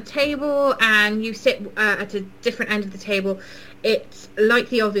on a table and you sit at a different end of the table. It's like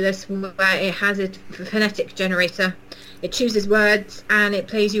the Ovilus, where it has a phonetic generator. It chooses words and it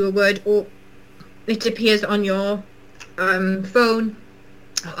plays you a word, or it appears on your phone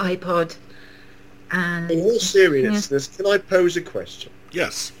or iPod. And in all seriousness, can I pose a question?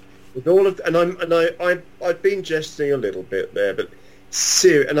 Yes. With all of, I've been jesting a little bit there, but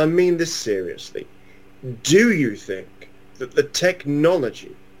and I mean this seriously. Do you think that the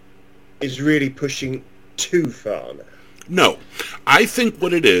technology is really pushing too far now? No. I think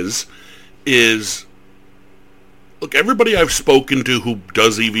what it is, look, everybody I've spoken to who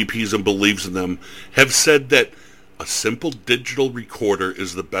does EVPs and believes in them have said that a simple digital recorder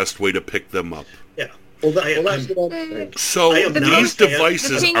is the best way to pick them up. Yeah. Well, that's what I'm saying. So these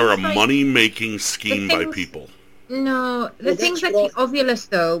devices are a money-making scheme by people. No, the things like the Ovilus,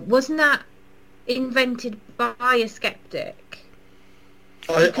 though, wasn't that invented by a skeptic.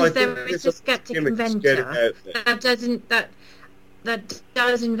 I Because think there is there's a skeptic gimmick to get it inventor out there. that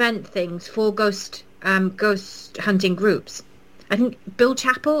does invent things for ghost hunting groups. I think Bill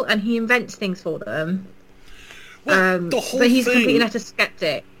Chappell, and he invents things for them. Well, the whole but he's thing... completely not a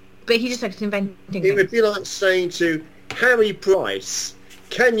skeptic. But he just likes inventing It things. would be like saying to Harry Price,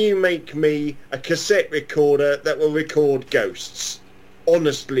 can you make me a cassette recorder that will record ghosts?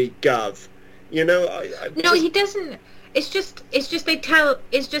 Honestly, Gov. You know, No, he doesn't. It's just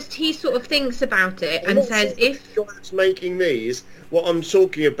he sort of thinks about it and says if guys making these, what I'm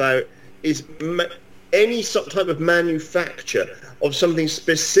talking about is any sort of type of manufacture of something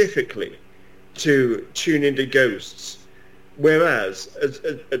specifically to tune into ghosts. Whereas, as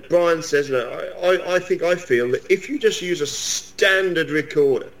Brian says, I feel that if you just use a standard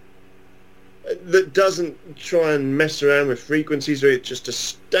recorder that doesn't try and mess around with frequencies, or it's just a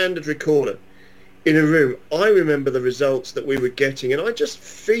standard recorder in a room, I remember the results that we were getting, and I just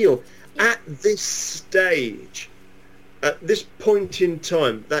feel at this stage, at this point in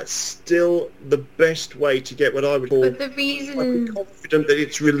time, that's still the best way to get what I would call. But the reason I'm confident that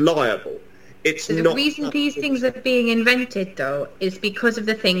it's reliable. It's the not reason these things are being invented, though, is because of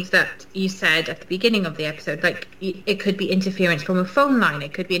the things that you said at the beginning of the episode. Like, it could be interference from a phone line,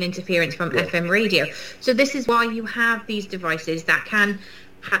 it could be an interference from FM radio. So this is why you have these devices that can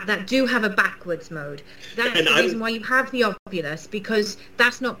that do have a backwards mode. That's the reason why you have the Ovilus, because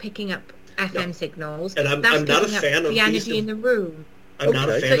that's not picking up FM signals. And I'm that's not a picking up fan of the energy in the room. I'm not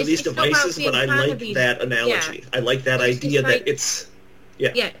a fan of these it's not about devices, being but I a fan like of these. that analogy. Yeah. I like that It's idea just that like- it's...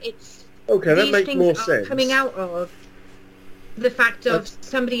 Yeah, it's... okay. That These makes things more are sense. coming out of the fact of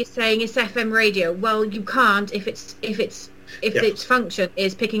somebody is saying it's FM radio. Well, you can't if its function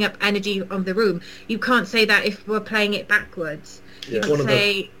is picking up energy of the room. You can't say that if we're playing it backwards. You Yeah. can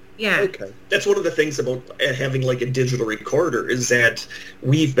say Okay. That's one of the things about having like a digital recorder, is that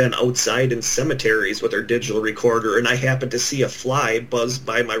we've been outside in cemeteries with our digital recorder, and I happen to see a fly buzz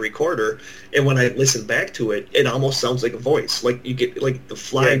by my recorder, and when I listen back to it, it almost sounds like a voice. Like you get like the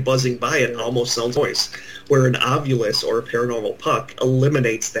fly buzzing by it almost sounds like a voice. Where an Ovilus or a paranormal puck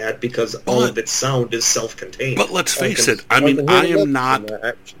eliminates that because all of its sound is self-contained. But let's face it, I mean, I am not... That,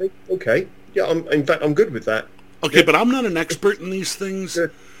 actually. Okay. Yeah, in fact, I'm good with that. Okay, but I'm not an expert in these things. Yeah.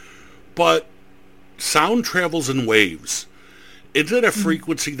 But sound travels in waves. It's at a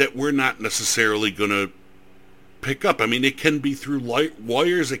frequency that we're not necessarily going to pick up. I mean, it can be through light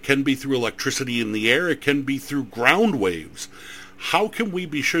wires, it can be through electricity in the air, it can be through ground waves. How can we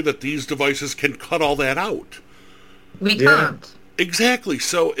be sure that these devices can cut all that out? we can't. Exactly.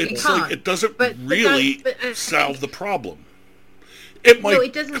 So it's like can't. it doesn't But really but solve the problem. It might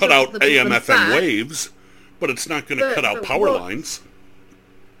it doesn't cut solve out the problem, AM/FM but- waves, but it's not going to cut out but power what- lines.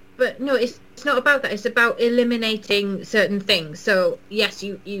 But no, it's not about that. It's about eliminating certain things. So yes,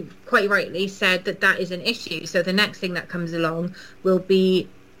 you quite rightly said that is an issue. So the next thing that comes along will be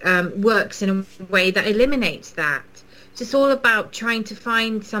works in a way that eliminates that. So it's all about trying to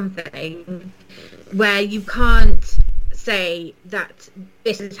find something where you can't say that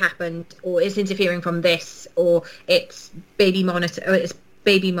this has happened, or it's interfering from this, or it's baby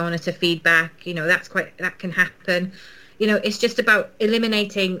monitor feedback. You know, that can happen. You know, it's just about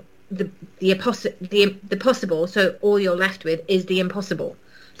eliminating the possible, so all you're left with is the impossible.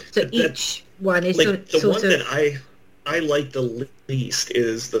 So each one is like the sort one of... that I like the least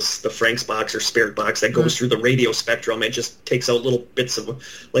is the Frank's box or Spirit box that goes through the radio spectrum and just takes out little bits of,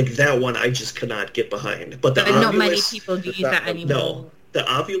 like, that one I just cannot get behind. But the But not many Ovilus, people use that anymore. no, the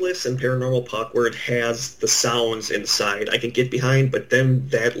Ovilus and Paranormal Puck, where it has the sounds inside, I can get behind. But then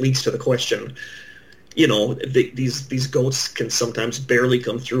that leads to the question, you know, these goats can sometimes barely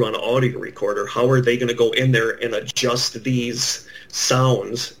come through on an audio recorder. How are they going to go in there and adjust these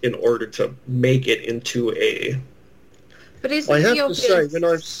sounds in order to make it into a... But isn't I have the to say, obvious... when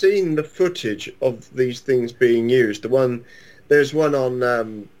I've seen the footage of these things being used, there's one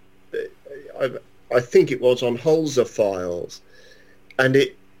on, I think it was on Holzer Files, and I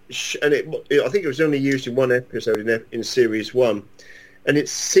think it was only used in one episode in series 1. And it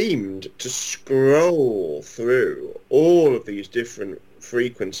seemed to scroll through all of these different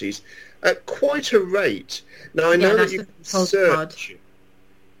frequencies at quite a rate. Now, I know that you can search,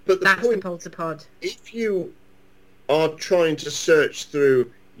 but the That's point, the Pulsapod. if you are trying to search through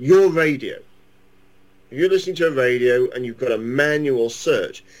your radio, if you're listening to a radio and you've got a manual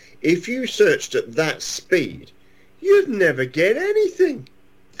search, if you searched at that speed, you'd never get anything.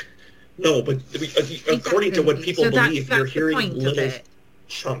 No, but according to what people So believe, that's you're the hearing point of little it.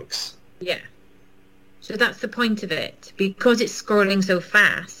 chunks. Yeah. So that's the point of it. Because it's scrolling so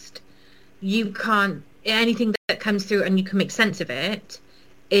fast, you can't, anything that comes through and you can make sense of it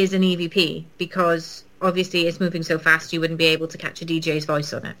is an EVP, because obviously it's moving so fast you wouldn't be able to catch a DJ's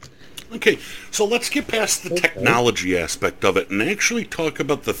voice on it. Okay, so let's get past the technology aspect of it and actually talk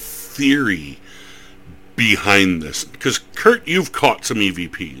about the theory behind this. Because, Kurt, you've caught some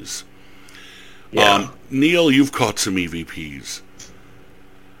EVPs. Yeah. Neil, you've caught some EVPs.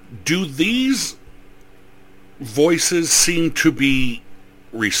 Do these voices seem to be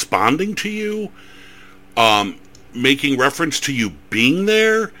responding to you, making reference to you being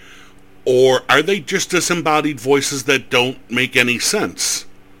there, or are they just disembodied voices that don't make any sense?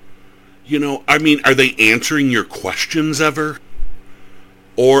 You know, I mean, are they answering your questions ever?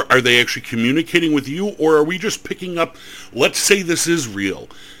 Or are they actually communicating with you? Or are we just picking up, let's say this is real,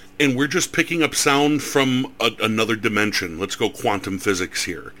 and we're just picking up sound from another dimension. Let's go quantum physics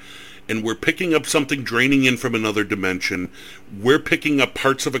here. And we're picking up something draining in from another dimension. We're picking up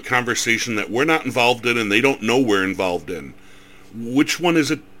parts of a conversation that we're not involved in and they don't know we're involved in. Which one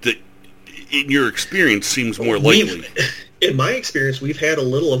is it that, in your experience, seems more likely? In my experience, we've had a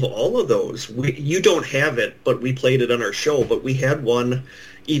little of all of those. You don't have it, but we played it on our show. But we had one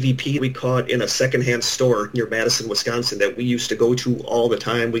EVP we caught in a secondhand store near Madison, Wisconsin, that we used to go to all the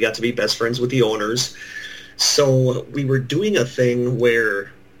time. We got to be best friends with the owners. So we were doing a thing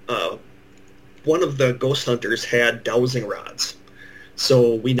where one of the ghost hunters had dowsing rods.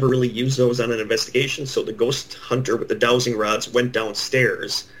 So we never really used those on an investigation. So the ghost hunter with the dowsing rods went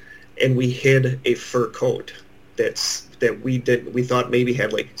downstairs, and we hid a fur coat that we thought maybe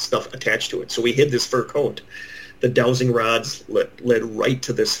had like stuff attached to it. So we hid this fur coat. The dowsing rods led right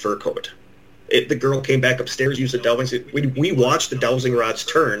to this fur coat. The girl came back upstairs, used the dowsing. We watched the dowsing rods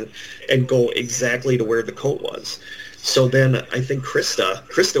turn and go exactly to where the coat was. So then I think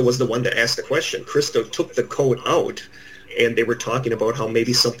Krista was the one that asked the question. Krista took the coat out, and they were talking about how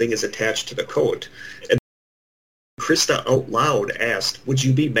maybe something is attached to the coat. And Krista out loud asked, "Would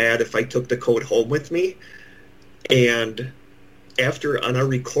you be mad if I took the coat home with me?" And on our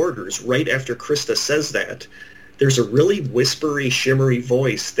recorders, right after Krista says that, there's a really whispery, shimmery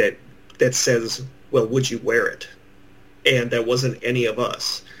voice that says, "Well, would you wear it?" And that wasn't any of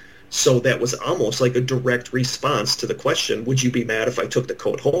us. So that was almost like a direct response to the question, "Would you be mad if I took the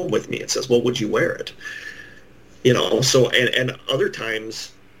coat home with me?" It says, "Well, would you wear it?" You know, so, and other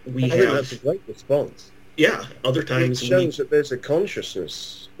times I think that's a great response. Yeah, other times it shows that there's a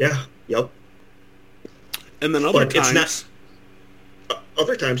consciousness. Yeah, yep. And then other times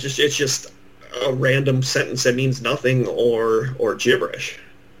it's just a random sentence that means nothing or gibberish.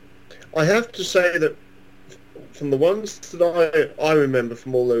 I have to say that from the ones that I remember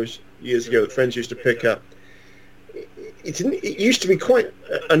from all those years ago that friends used to pick up, it used to be quite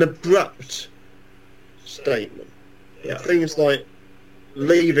an abrupt statement. Yeah. Things like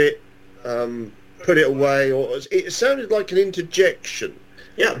 "leave it," "put it away," or it sounded like an interjection.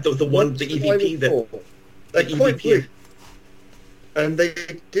 Yeah, the EVP that they're quite EVP. brief, and they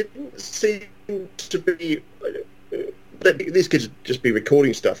didn't seem to be. These kids would just be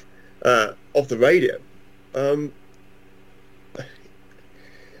recording stuff off the radio. I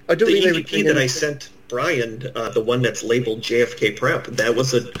don't think they would. The EVP that I sent Brian, the one that's labeled JFK Prep, that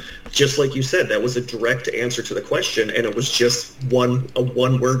was just like you said, that was a direct answer to the question, and it was just a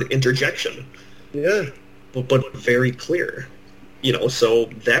one-word interjection. Yeah, but very clear. You know, so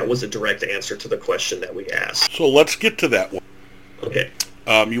that was a direct answer to the question that we asked. So let's get to that one. Okay.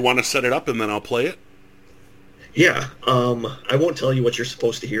 You want to set it up and then I'll play it? Yeah. I won't tell you what you're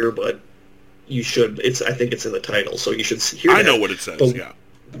supposed to hear, but you should. I think it's in the title, so you should hear I that. know what it says, but yeah.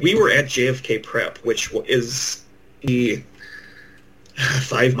 We were at JFK Prep, which is 5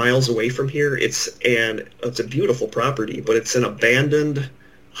 miles away from here. It's a beautiful property, but it's an abandoned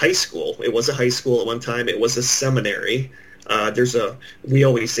high school. It was a high school at one time. It was a seminary. We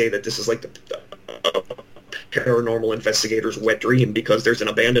always say that this is like the paranormal investigator's wet dream, because there's an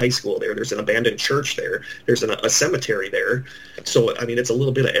abandoned high school there, there's an abandoned church there, there's a cemetery there. So, I mean, it's a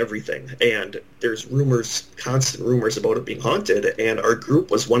little bit of everything. And there's constant rumors about it being haunted, and our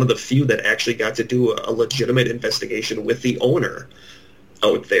group was one of the few that actually got to do a legitimate investigation with the owner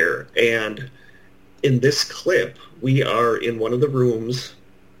out there. And in this clip, we are in one of the rooms.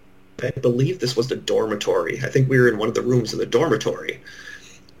 I believe this was the dormitory. I think we were in one of the rooms in the dormitory.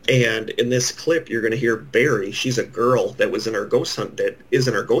 And in this clip, you're going to hear Barry. She's a girl that is in our ghost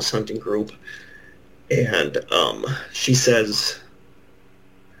hunting group. And she says,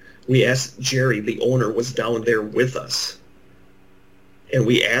 we asked Jerry, the owner, was down there with us. And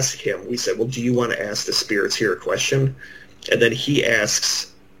we asked him, we said, well, do you want to ask the spirits here a question? And then he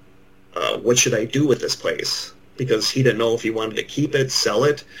asks, what should I do with this place? Because he didn't know if he wanted to keep it, sell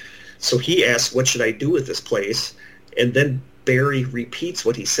it. So he asks, what should I do with this place? And then Barry repeats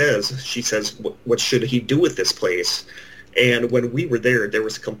what he says. She says, what should he do with this place? And when we were there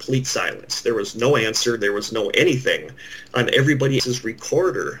was complete silence. There was no answer. There was no anything. On everybody else's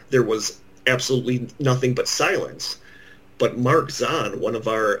recorder, there was absolutely nothing but silence. But Mark Zahn, one of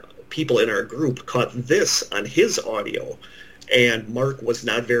our people in our group, caught this on his audio. And Mark was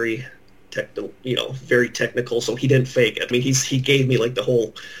not very technical, so he didn't fake it. I mean, he gave me like the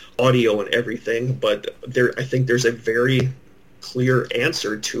whole audio and everything, but I think there's a very clear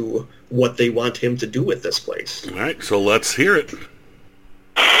answer to what they want him to do with this place. All right, so let's hear it.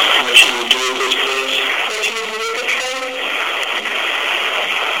 What should we do with this place? What should we do with this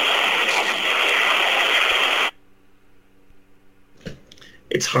place?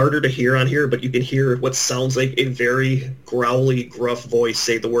 It's harder to hear on here, but you can hear what sounds like a very growly, gruff voice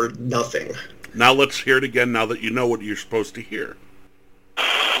say the word nothing. Now let's hear it again now that you know what you're supposed to hear.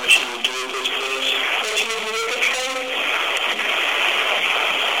 What should we do with this place? What should we do with this place?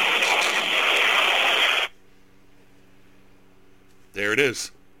 There it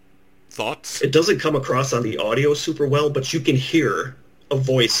is. Thoughts? It doesn't come across on the audio super well, but you can hear a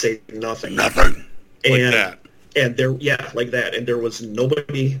voice say nothing. Nothing. Like And- that. And there, like that. And there was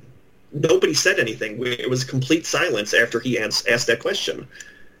nobody said anything. It was complete silence after he asked that question.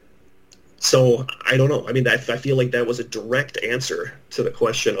 So I don't know. I mean, I feel like that was a direct answer to the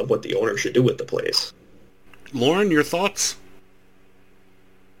question of what the owner should do with the place. Lauren, your thoughts?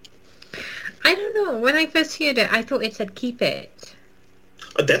 I don't know. When I first heard it, I thought it said keep it.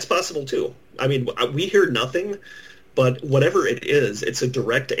 That's possible too. I mean, we hear nothing, but whatever it is, it's a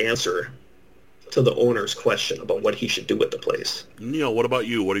direct answer to the owner's question about what he should do with the place. Neil, what about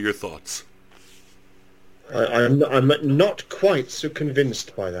you? What are your thoughts? I'm not quite so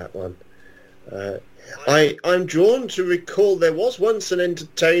convinced by that one. I'm drawn to recall there was once an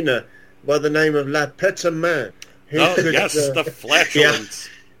entertainer by the name of La Pétamin who The flatulence.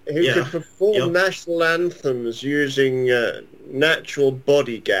 who could perform national anthems using natural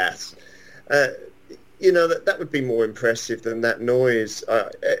body gas. That would be more impressive than that noise.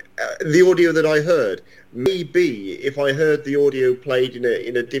 The audio that I heard, maybe if I heard the audio played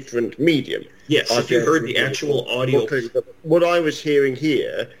in a different medium. Yes, if you heard the actual audio. What I was hearing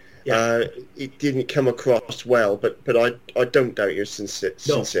here, it didn't come across well, but I don't doubt your sincerity.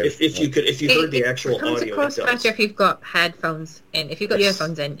 No, if you heard the actual it comes audio, across it does. better if you've got headphones in. If you've got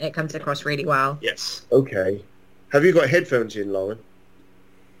earphones in, it comes across really well. Yes. Okay. Have you got headphones in, Lauren?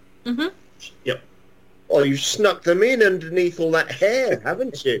 Mm-hmm. Yep. Oh, you snuck them in underneath all that hair,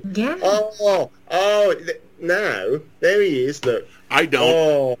 haven't you? Yeah. Now, there he is, look. I don't.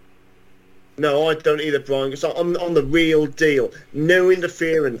 Oh, no, I don't either, Brian, because I'm on the real deal. No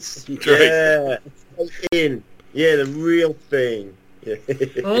interference. That's right. Yeah, straight in. Yeah, the real thing. Yeah.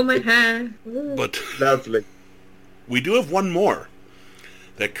 Oh, my hair. Ooh. But Lovely. we do have one more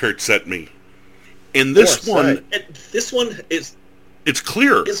that Kurt sent me. And this one, And this one is it's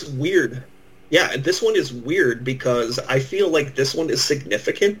clear. weird. Yeah, and this one is weird because I feel like this one is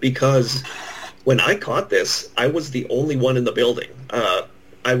significant because when I caught this, I was the only one in the building.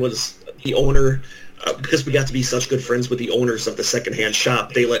 I was the owner, because we got to be such good friends with the owners of the secondhand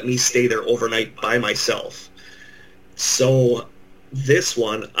shop. They let me stay there overnight by myself. So this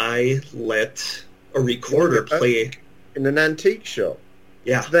one, I let a recorder play. In an antique shop?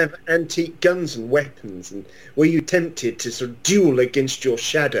 Yeah. So they have antique guns and weapons, and were you tempted to sort of duel against your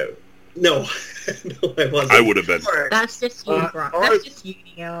shadow? No, no, I wasn't. I would have been. That's just you, Brock. That's just you,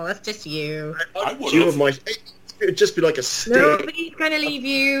 Neil. That's just you. I would You have. of it would just be like a stick. Nobody's going to leave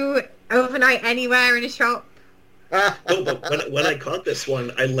you overnight anywhere in a shop. No, but when I caught this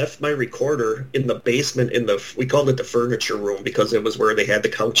one, I left my recorder in the basement we called it the furniture room because it was where they had the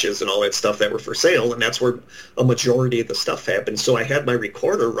couches and all that stuff that were for sale, and that's where a majority of the stuff happened. So I had my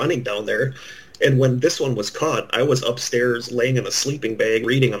recorder running down there, and when this one was caught, I was upstairs laying in a sleeping bag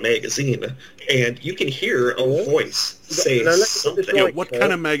reading a magazine, and you can hear a voice say Now, let's something. just Yeah, like what that.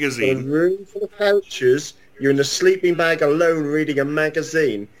 kind of A magazine? room full of couches. You're in a sleeping bag alone reading a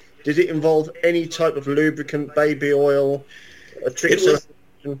magazine. Did it involve any type of lubricant, baby oil, a trick? It was-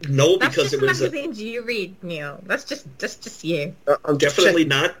 No, That's because just it was magazines you read, Neil. That's just you. I'm just definitely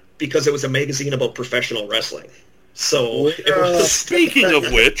checking. not because it was a magazine about professional wrestling. So it Well, was. Speaking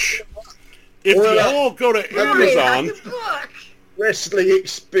of which, if Well, you all go to Amazon, That's a book. wrestling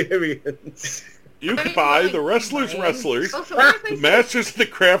experience. you can buy The Wrestlers Wrestlers, Also, where's my The Masters of the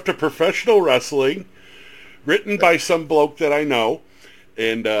Craft of Professional Wrestling, written by some bloke that I know,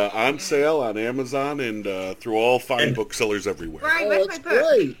 and on sale on Amazon and through all fine And- booksellers everywhere. Right, Oh, where's my that's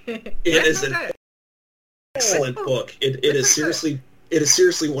book? great. It Where's is my an book? excellent book. It is seriously It is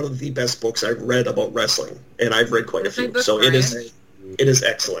seriously one of the best books I've read about wrestling, and I've read quite a That's my few. book, So Brian. it is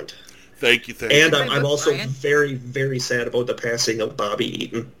excellent. Thank you. And my I'm book, also Brian. very, very sad about the passing of Bobby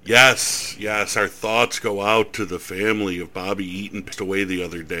Eaton. Yes, our thoughts go out to the family of Bobby Eaton, passed away the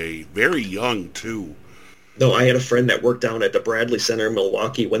other day. Very young, too. No, I had a friend that worked down at the Bradley Center in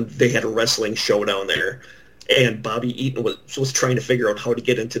Milwaukee when they had a wrestling show down there. And Bobby Eaton was trying to figure out how to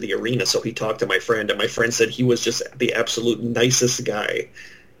get into the arena, so he talked to my friend, and my friend said he was just the absolute nicest guy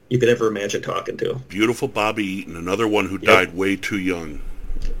you could ever imagine talking to. Beautiful Bobby Eaton, another one who died way too young.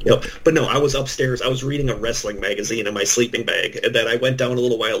 Yep. But no, I was upstairs. I was reading a wrestling magazine in my sleeping bag, and then I went down a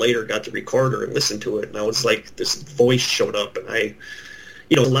little while later, got the recorder, and listened to it, and I was like, this voice showed up, and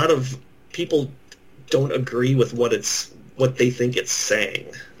a lot of people don't agree with what they think it's saying.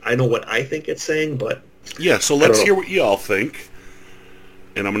 I know what I think it's saying, but Yeah, so let's hear what you all think,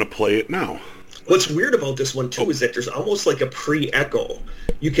 and I'm going to play it now. what's weird about this one too is that there's almost like a pre-echo.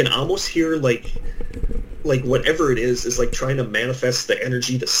 You can almost hear like whatever it is like trying to manifest the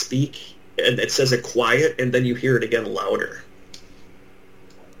energy to speak, and it says it quiet, and then you hear it again louder.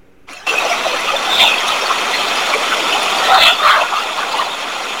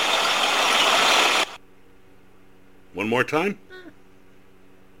 One more time?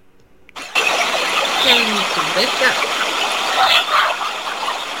 Telling you to wake up.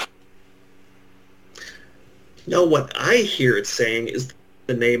 Now, what I hear it saying is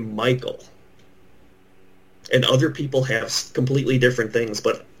the name Michael. And other people have completely different things,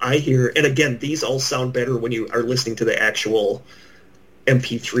 but I hear, and again, these all sound better when you are listening to the actual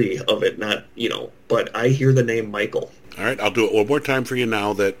MP3 of it, not, but I hear the name Michael. All right, I'll do it one more time for you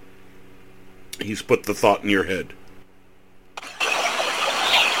now that he's put the thought in your head.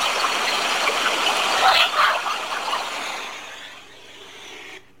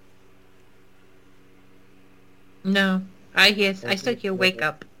 No, I still hear wake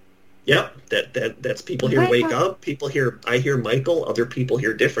up. Yep, that's people hear wake up, I hear Michael, other people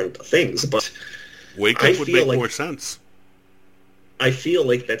hear different things, but Wake I up would feel make like- more sense. I feel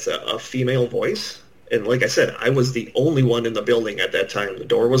like that's a female voice. And like I said, I was the only one in the building at that time. The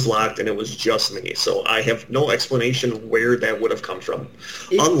door was locked, and it was just me. So I have no explanation where that would have come from.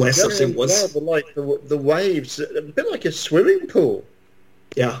 Unless it was... like the waves, a bit like a swimming pool.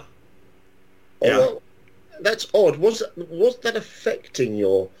 Yeah. Oh, Yeah. well, that's odd. Was that affecting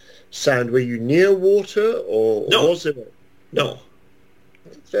your sound? Were you near water, or No. was it? No.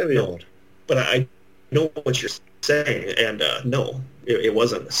 Very No. odd. But I know what you're saying, and no, it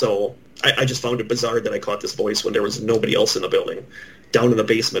wasn't. So I just found it bizarre that I caught this voice when there was nobody else in the building, down in the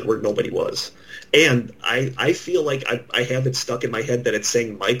basement where nobody was. And I feel like I have it stuck in my head that it's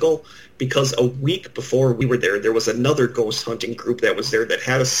saying Michael, because a week before we were there was another ghost hunting group that was there that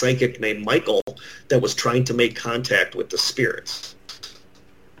had a psychic named Michael that was trying to make contact with the spirits.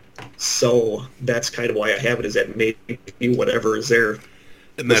 So that's kind of why I have it, is that maybe whatever is there.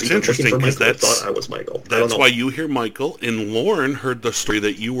 And that's was either interesting, looking for because Michael or that's thought I was Michael. I don't That's know. why you hear Michael, and Lauren heard the story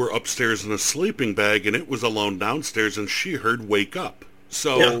that you were upstairs in a sleeping bag and it was alone downstairs, and she heard wake up.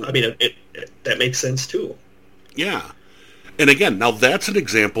 So, Yeah, I mean, that makes sense too. yeah. And again, now that's an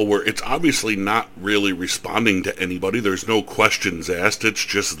example where it's obviously not really responding to anybody. There's no questions asked. It's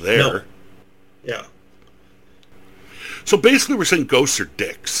just there. No. Yeah. So basically we're saying ghosts are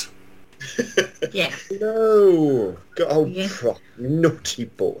dicks. Yeah. No. Oh, Yeah. naughty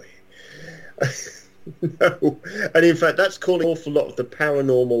boy. No. And in fact, that's calling an awful lot of the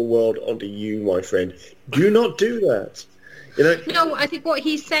paranormal world onto you, my friend. Do not do that. No, I think what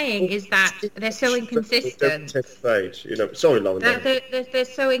he's saying is that they're so inconsistent. Sorry, Lauren. They're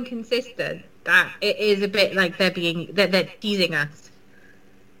so inconsistent that it is a bit like they're teasing us.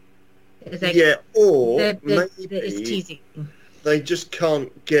 It's like Yeah, or it's maybe teasing. they just can't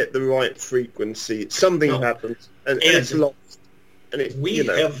get the right frequency. Something No. happens, and it's lost. And it,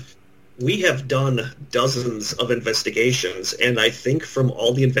 We have done dozens of investigations, and I think from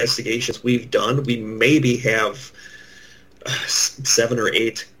all the investigations we've done, we maybe have 7 or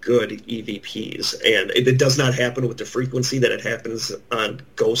 8 good EVPs, and it does not happen with the frequency that it happens on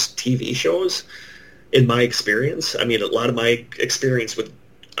ghost TV shows, in my experience. I mean, a lot of my experience with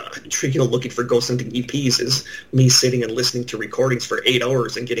looking for ghost hunting EPs is me sitting and listening to recordings for 8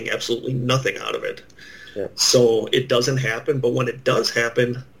 hours and getting absolutely nothing out of it. Yeah. So it doesn't happen, but when it does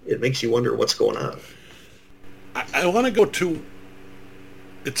happen, it makes you wonder what's going on. I want to go to...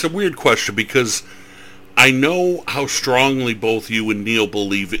 It's a weird question because I know how strongly both you and Neil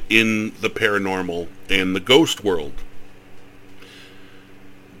believe in the paranormal and the ghost world.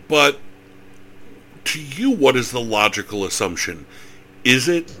 But to you, what is the logical assumption? Is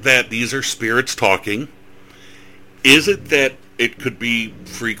it that these are spirits talking? Is it that it could be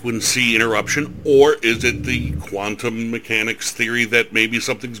frequency interruption, or is it the quantum mechanics theory that maybe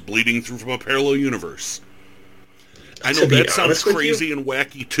something's bleeding through from a parallel universe? I know that sounds crazy and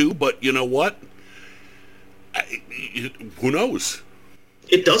wacky too, but you know what? Who knows?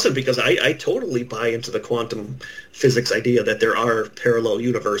 It doesn't, because I totally buy into the quantum physics idea that there are parallel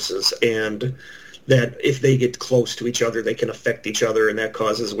universes, and that if they get close to each other, they can affect each other, and that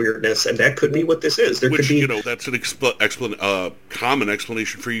causes weirdness, and that could be what this is. Could be, that's an common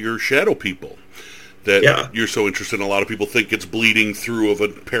explanation for your shadow people, that you're so interested in. A lot of people think it's bleeding through of a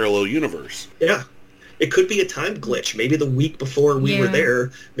parallel universe. Yeah. It could be a time glitch. Maybe the week before we were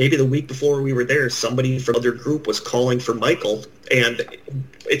there, somebody from other group was calling for Michael, and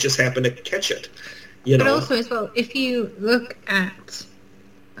it just happened to catch it. But also, as well, if you look at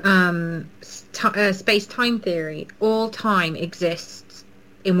space-time theory, all time exists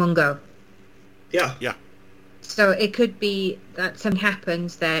in one go. Yeah. Yeah. So it could be that something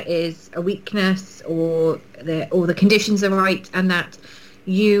happens, there is a weakness, or the conditions are right, and that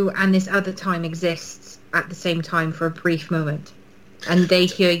you and this other time exists at the same time for a brief moment. And they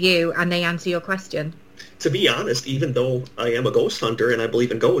hear you, and they answer your question. To be honest, even though I am a ghost hunter and I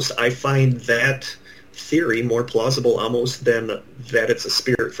believe in ghosts, I find that theory more plausible almost than that it's a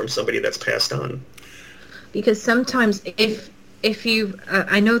spirit from somebody that's passed on. Because sometimes if you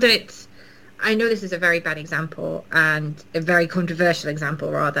I know this is a very bad example, and a very controversial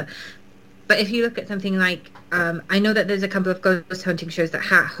example rather, but if you look at something like I know that there's a couple of ghost hunting shows that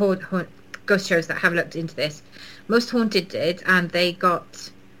ghost shows that have looked into this. Most Haunted did, and they got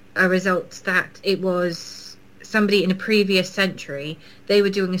a result that it was somebody in a previous century. They were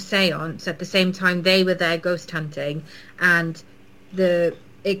doing a seance at the same time they were there ghost hunting, and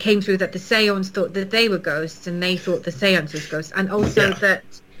it came through that the seance thought that they were ghosts, and they thought the seance was ghosts. And also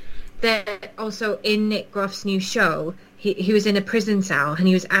that also in Nick Groff's new show, he was in a prison cell, and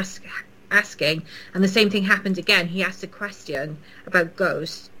he was asking, and the same thing happened again. He asked a question about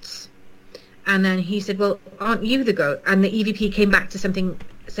ghosts, and then he said, well, aren't you the ghost? And the EVP came back to something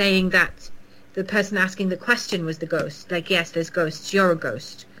saying that the person asking the question was the ghost. Like, yes, there's ghosts, you're a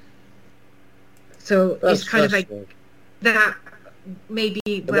ghost. So it's kind of like that. Maybe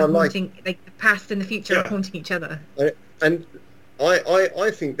we're haunting, like the past and the future are haunting each other. And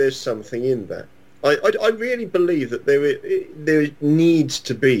I think there's something in that. I really believe that there needs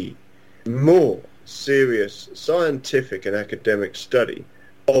to be more serious scientific and academic study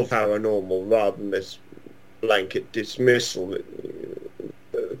of paranormal rather than this blanket dismissal.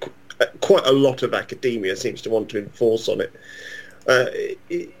 Quite a lot of academia seems to want to enforce on it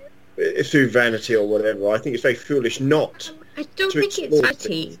through vanity or whatever. I think it's very foolish not. I don't think it's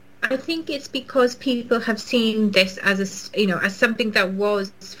vanity. I think it's because people have seen this as as something that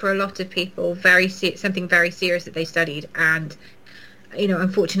was for a lot of people something very serious that they studied, and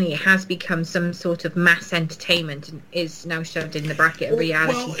unfortunately it has become some sort of mass entertainment and is now shoved in the bracket of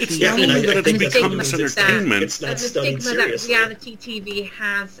reality TV. It's not only that it's become mass entertainment. It's not the studied stigma seriously. that reality TV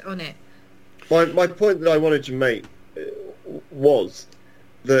has on it. My point that I wanted to make was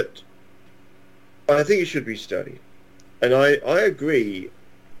that I think it should be studied. And I agree.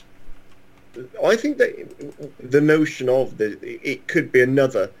 I think that the notion of it could be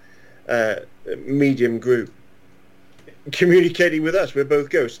another medium group communicating with us. We're both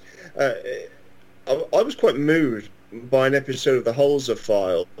ghosts. I was quite moved by an episode of the Holzer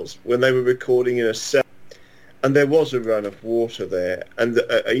Files when they were recording in a cell, and there was a run of water there, and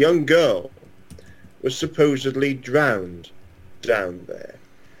a young girl was supposedly drowned down there.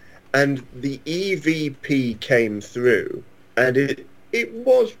 And the EVP came through, and it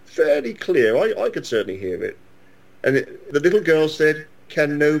was fairly clear. I could certainly hear it. And the little girl said,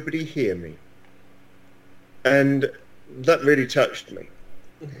 "Can nobody hear me?" And that really touched me.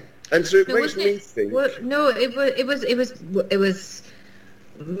 And so it makes me think. It was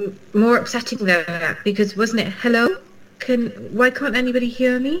more upsetting than that, because wasn't it, hello? Why can't anybody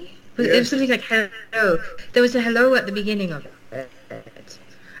hear me? It was something like hello. There was a hello at the beginning of it.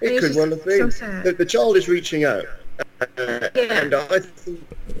 It could well have been. So The child is reaching out. And I think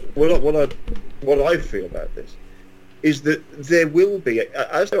what I feel about this is that there will be,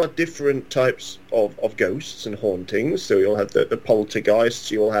 as there are different types of ghosts and hauntings, so you'll have the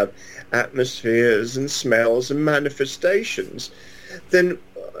poltergeists, you'll have atmospheres and smells and manifestations, then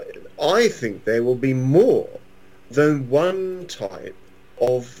I think there will be more than one type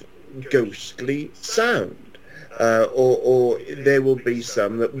of ghostly sound. Or there will be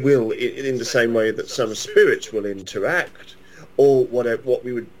some that will, in the same way that some spirits will interact, or what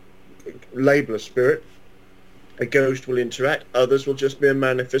we would label a spirit, a ghost will interact, others will just be a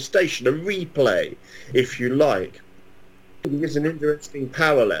manifestation, a replay, if you like. is an interesting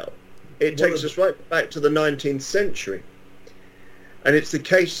parallel. It takes us right back to the 19th century. And it's the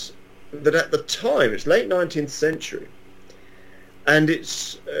case that at the time, it's late 19th century, and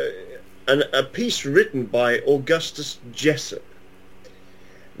it's a piece written by Augustus Jessopp.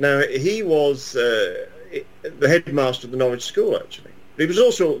 Now, he was the headmaster of the Norwich School, actually. He was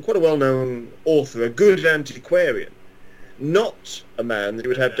also quite a well-known author, a good antiquarian, not a man that you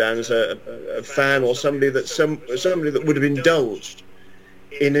would have down as a fan or somebody that would have indulged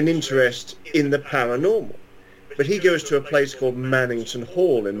in an interest in the paranormal. But he goes to a place called Mannington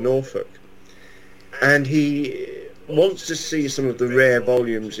Hall in Norfolk, and he wants to see some of the rare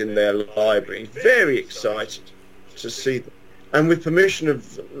volumes in their library. Very excited to see them. And with permission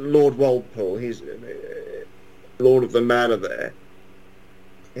of Lord Walpole, he's Lord of the Manor there,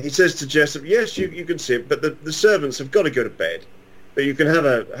 he says to Jessopp, yes, you can see it, but the servants have got to go to bed. But you can have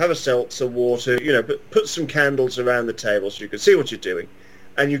a seltzer, water, but put some candles around the table so you can see what you're doing,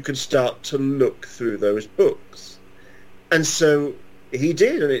 and you can start to look through those books. And so he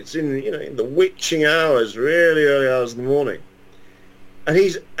did, and it's in the witching hours, really early hours of the morning. And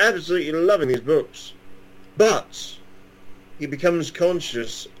he's absolutely loving these books. But he becomes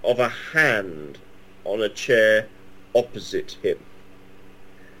conscious of a hand on a chair opposite him.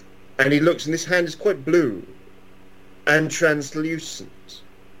 And he looks, and this hand is quite blue and translucent.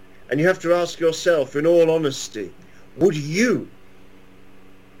 And you have to ask yourself, in all honesty, would you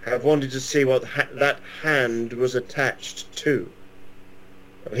have wanted to see what that hand was attached to?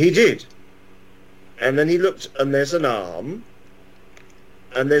 Well, he did. And then he looked, and there's an arm,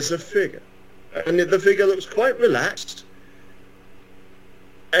 and there's a figure. And the figure looks quite relaxed.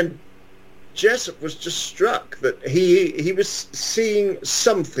 And Jessopp was just struck that he was seeing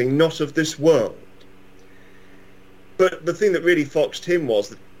something not of this world. But the thing that really foxed him was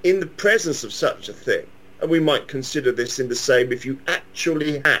that in the presence of such a thing, and we might consider this in the same, if you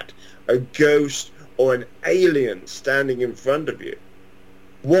actually had a ghost or an alien standing in front of you,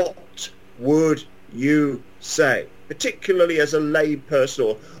 what would you say? Particularly as a lay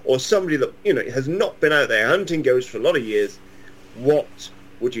person or somebody that has not been out there hunting ghosts for a lot of years, what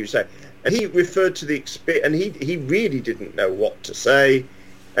would you say? And he referred to the experience, and he really didn't know what to say,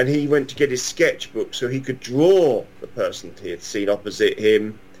 and he went to get his sketchbook so he could draw the person he had seen opposite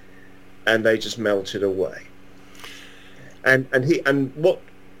him, and they just melted away. And what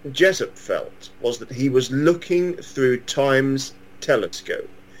Jessopp felt was that he was looking through time's telescope.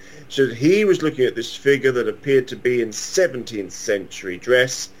 So that he was looking at this figure that appeared to be in 17th century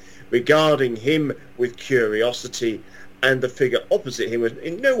dress, regarding him with curiosity, and the figure opposite him was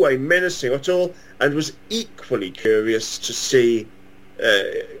in no way menacing at all, and was equally curious to see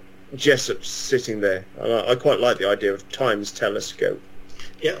Jessopp sitting there. And I quite like the idea of time's telescope.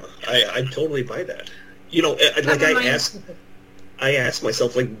 Yeah, I totally buy that. I asked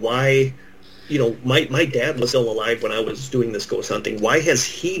myself, why, my dad was still alive when I was doing this ghost hunting. Why has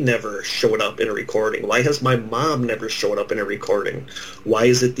he never showed up in a recording? Why has my mom never showed up in a recording? Why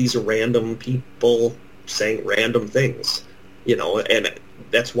is it these random people saying random things? And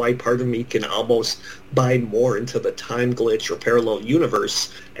that's why part of me can almost buy more into the time glitch or parallel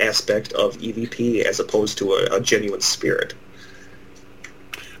universe aspect of EVP as opposed to a genuine spirit.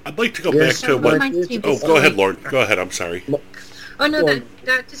 I'd like to go back to what... Oh, go ahead, Lauren. Go ahead, I'm sorry. Oh, no,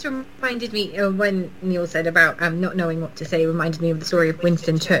 that just reminded me when Neil said about not knowing what to say. It reminded me of the story of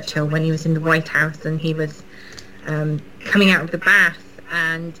Winston Churchill when he was in the White House and he was coming out of the bath,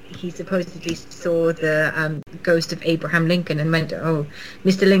 and he supposedly saw the ghost of Abraham Lincoln and went, "Oh,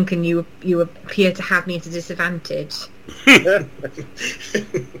 Mr. Lincoln, you appear to have me at a disadvantage."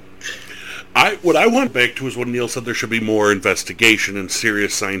 What I want back to is when Neil said there should be more investigation and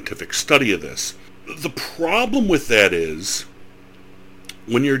serious scientific study of this. The problem with that is,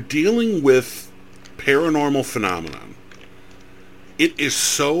 when you're dealing with paranormal phenomenon, it is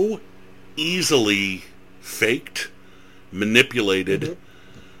so easily faked, manipulated,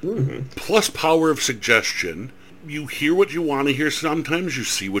 plus power of suggestion. You hear what you want to hear sometimes, you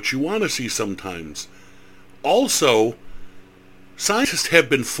see what you want to see sometimes. Also, scientists have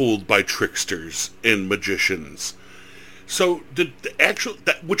been fooled by tricksters and magicians. So,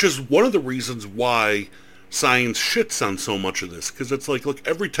 which is one of the reasons why science shits on so much of this, because it's like, look,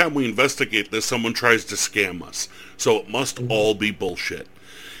 every time we investigate this, someone tries to scam us. So it must all be bullshit.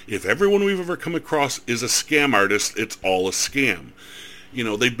 If everyone we've ever come across is a scam artist, it's all a scam.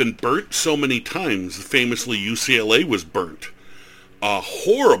 They've been burnt so many times. Famously, UCLA was burnt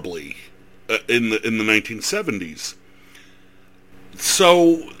horribly in the 1970s.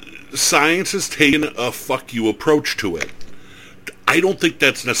 So science has taken a fuck you approach to it. I don't think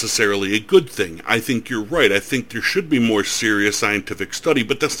that's necessarily a good thing. I think you're right. I think there should be more serious scientific study,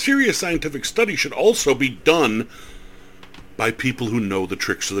 but the serious scientific study should also be done by people who know the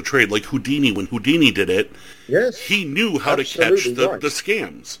tricks of the trade. Like Houdini, when Houdini did it, Yes. he knew how to catch Absolutely right. the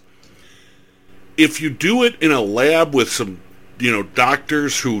scams. If you do it in a lab with some,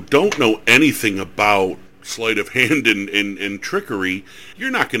 doctors who don't know anything about sleight of hand and trickery,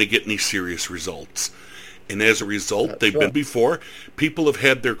 you're not going to get any serious results. And as a result, they've been before. People have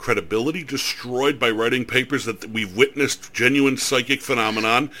had their credibility destroyed by writing papers that we've witnessed genuine psychic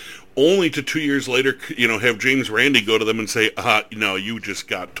phenomenon, only to 2 years later, have James Randi go to them and say, no, you just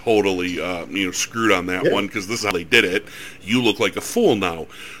got totally, screwed on that one because this is how they did it. You look like a fool now.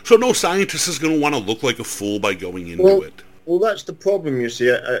 So no scientist is going to want to look like a fool by going into it. Well, that's the problem, you see.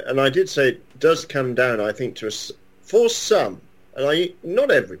 And I did say it does come down, I think, for some, and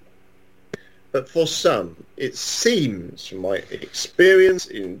not everyone, but for some, it seems, from my experience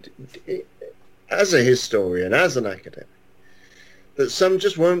as a historian, as an academic, that some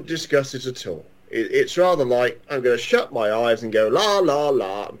just won't discuss it at all. It's rather like, I'm going to shut my eyes and go, la, la,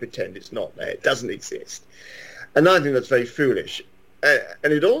 la, and pretend it's not there. It doesn't exist. And I think that's very foolish.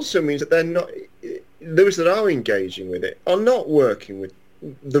 And it also means that they're not, those that are engaging with it are not working with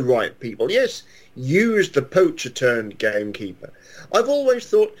the right people. Yes, use the poacher turned gamekeeper. I've always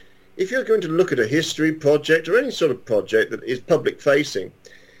thought, if you're going to look at a history project or any sort of project that is public facing,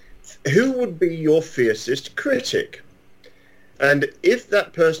 who would be your fiercest critic? And if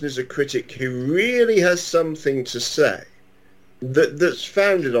that person is a critic who really has something to say that's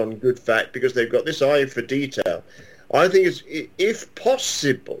founded on good fact because they've got this eye for detail, I think it's, if it's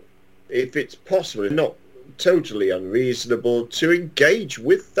possible, not totally unreasonable, to engage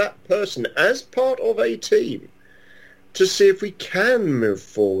with that person as part of a team to see if we can move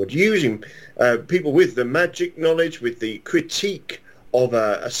forward using people with the magic knowledge, with the critique of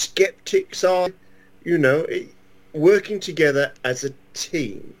a skeptic's eye, working together as a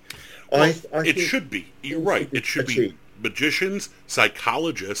team. Well, I it think should be. You're right. It should be team. magicians,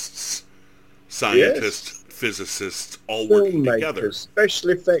 psychologists, scientists, physicists, all working together. Filmmakers, special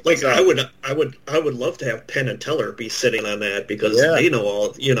effects. Like I would love to have Penn and Teller be sitting on that because they know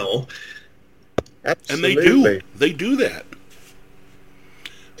all, And Absolutely. they do that.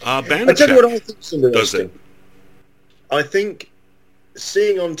 I tell you what I think is does interesting. it. I think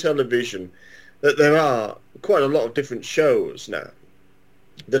seeing on television that there are quite a lot of different shows now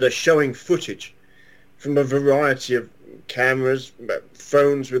that are showing footage from a variety of cameras,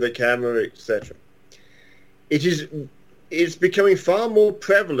 phones with a camera, etc. It's becoming far more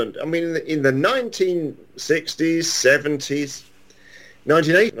prevalent. I mean, in the 1960s, 70s,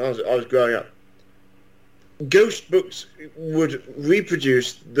 1980s, when I was growing up, ghost books would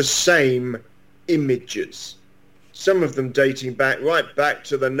reproduce the same images. Some of them dating right back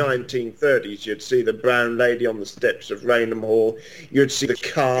to the 1930s. You'd see the brown lady on the steps of Raynham Hall. You'd see the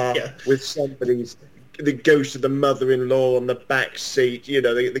car with the ghost of the mother-in-law on the back seat.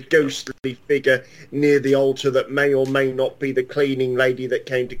 The ghostly figure near the altar that may or may not be the cleaning lady that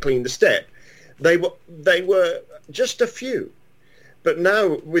came to clean the step. They were just a few. But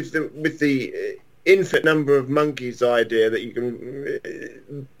now with the infinite number of monkeys idea that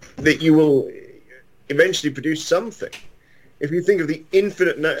you will eventually produce something. If you think of the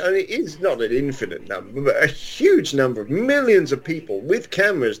infinite and it is not an infinite number, but a huge number of millions of people with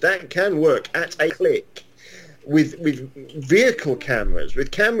cameras that can work at a click, with vehicle cameras,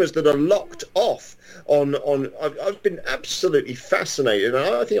 with cameras that are locked off on I've been absolutely fascinated,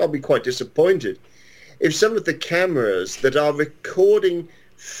 and I think I'll be quite disappointed if some of the cameras that are recording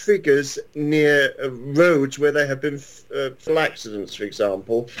figures near roads where there have been full accidents, for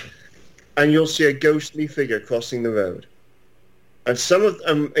example, and you'll see a ghostly figure crossing the road. And some of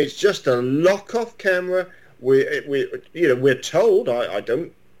them, it's just a lock-off camera. We're told, I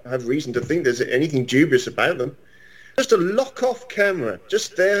don't have reason to think there's anything dubious about them, just a lock-off camera,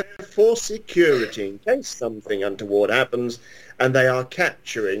 just there for security in case something untoward happens, and they are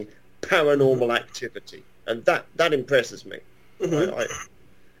capturing paranormal activity. And that impresses me. Mm-hmm.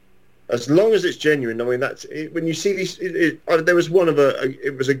 As long as it's genuine, I mean, that's when you see these. There was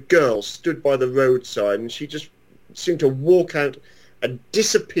it was a girl stood by the roadside, and she just seemed to walk out and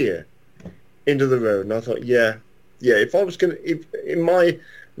disappear into the road. And I thought, yeah. If I was in my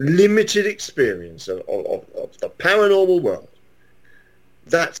limited experience of the paranormal world,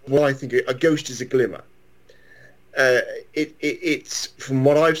 that's what I think. A ghost is a glimmer. It's from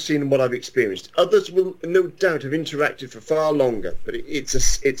what I've seen and what I've experienced. Others will no doubt have interacted for far longer, but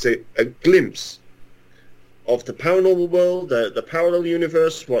it's a glimpse of the paranormal world, the parallel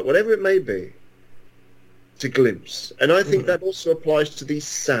universe, whatever it may be. to glimpse. And I think that also applies to these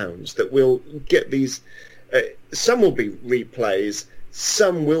sounds, that we'll get these, some will be replays,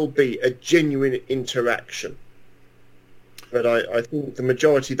 some will be a genuine interaction. But I think the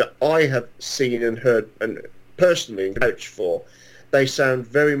majority that I have seen and heard and personally vouched for, they sound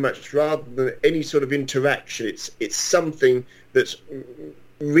very much, rather than any sort of interaction, it's something that's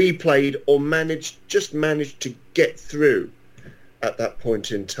replayed or managed to get through at that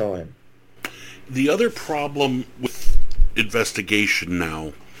point in time. The other problem with investigation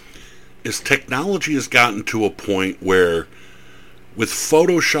now is technology has gotten to a point where with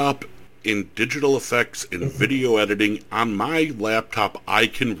Photoshop and digital effects and video editing on my laptop, I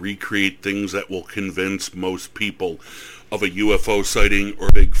can recreate things that will convince most people of a UFO sighting or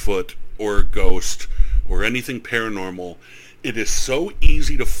Bigfoot or a ghost or anything paranormal. It is so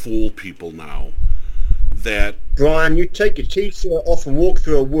easy to fool people now that... Brian, you take your t-shirt off and walk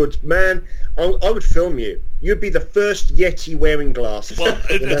through a woods, man, I would film you. You'd be the first Yeti wearing glasses. Well,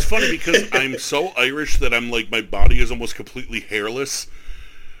 it's funny because I'm so Irish that I'm like, my body is almost completely hairless,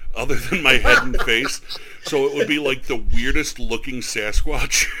 other than my head and face. So it would be like the weirdest looking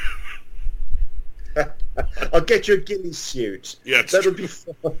Sasquatch. I'll get you a ghillie suit. Yeah, that'll be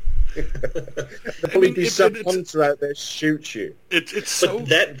fun. There'll probably be some hunter out there shoot you. It's so...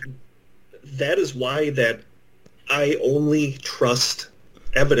 But that is why that I only trust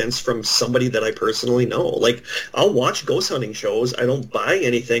evidence from somebody that I personally know. Like, I'll watch ghost hunting shows. I don't buy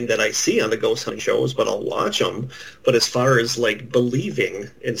anything that I see on the ghost hunting shows, but I'll watch them. But as far as, like, believing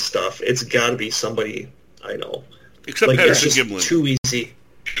in stuff, it's got to be somebody I know. Except like, Patterson it's just Gimlin. too easy.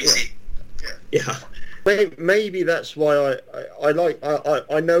 Yeah. Maybe that's why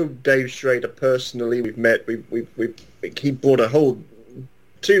I know Dave Schrader personally. We've met. He brought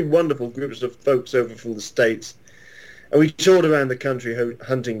two wonderful groups of folks over from the States, and we toured around the country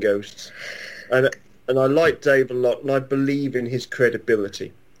hunting ghosts. And I like Dave a lot, and I believe in his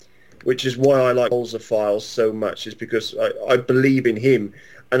credibility, which is why I like Holzer Files so much. Is because I believe in him,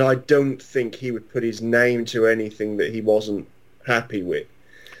 and I don't think he would put his name to anything that he wasn't happy with.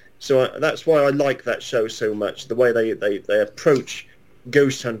 So that's why I like that show so much. The way they approach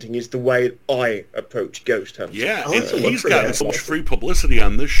ghost hunting is the way I approach ghost hunting. Yeah, he's gotten so much free publicity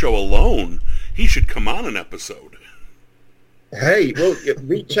on this show alone. He should come on an episode. Hey, well,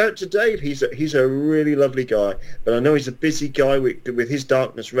 reach out to Dave. He's a really lovely guy, but I know he's a busy guy with his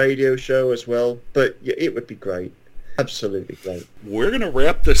Darkness radio show as well. But yeah, it would be great. Absolutely great. We're going to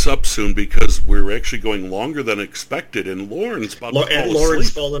wrap this up soon because we're actually going longer than expected, and Lauren's about to fall asleep.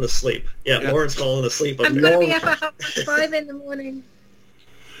 Lauren's falling asleep. Yeah, Lauren's falling asleep. I'm going to be up at 5 in the morning.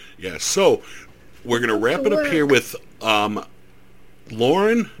 Yeah, so we're going to wrap it up here with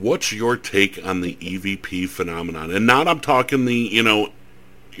Lauren. What's your take on the EVP phenomenon? And not I'm talking the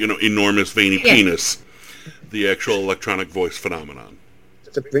enormous veiny penis, the actual electronic voice phenomenon.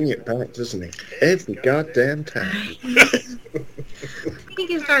 To bring it back, doesn't he? Every goddamn time. I think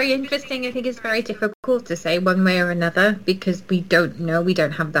it's very interesting. I think it's very difficult to say one way or another because we don't know. We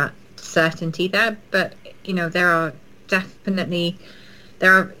don't have that certainty there. But, there are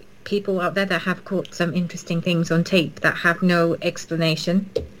people out there that have caught some interesting things on tape that have no explanation.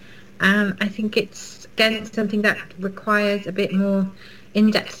 And I think it's, again, something that requires a bit more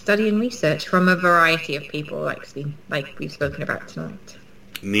in-depth study and research from a variety of people like we've spoken about tonight.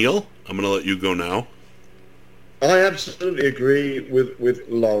 Neil, I'm going to let you go now. I absolutely agree with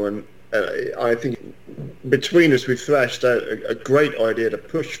Lauren. I think between us we've thrashed out a great idea to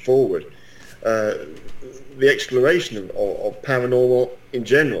push forward the exploration of paranormal in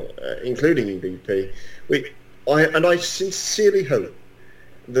general, including EVP. I sincerely hope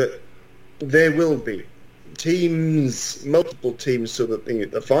that there will be multiple teams, so that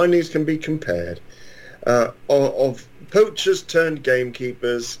the findings can be compared of poachers turned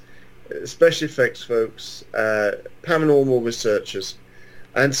gamekeepers, special effects folks, paranormal researchers,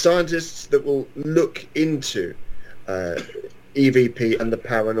 and scientists that will look into EVP and the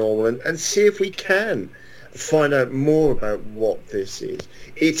paranormal and see if we can find out more about what this is.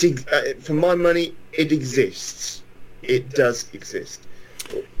 For my money, it exists. It does exist.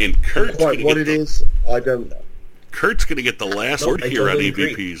 And Kurt's quite what it is, I don't know. Kurt's going to get the last word here on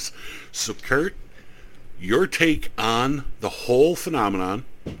EVPs. So, Kurt, your take on the whole phenomenon,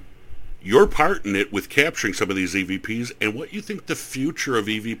 your part in it with capturing some of these EVPs, and what you think the future of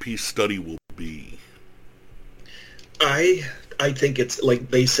EVP study will be. I think it's, like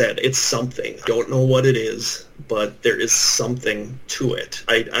they said, it's something. Don't know what it is, but there is something to it.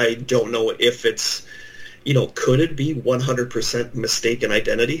 I don't know if it's, could it be 100% mistaken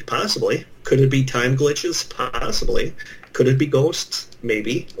identity? Possibly. Could it be time glitches? Possibly. Could it be ghosts?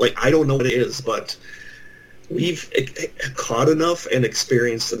 Maybe. I don't know what it is, but we've caught enough and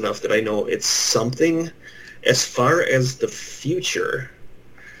experienced enough that I know it's something. As far as the future,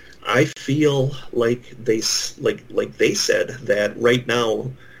 I feel like they said that right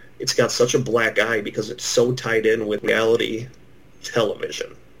now it's got such a black eye because it's so tied in with reality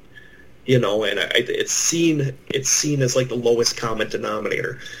television. You know, and it's seen as like the lowest common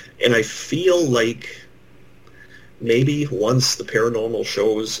denominator. And I feel like maybe once the paranormal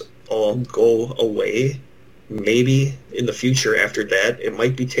shows all go away, maybe in the future after that it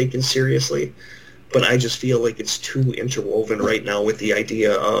might be taken seriously. But I just feel like it's too interwoven right now with the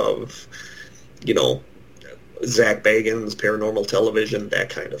idea of, you know, Zach Bagans, paranormal television, that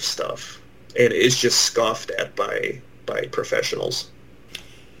kind of stuff. And it's just scoffed at by professionals.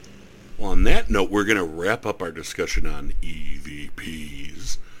 Well, on that note, we're going to wrap up our discussion on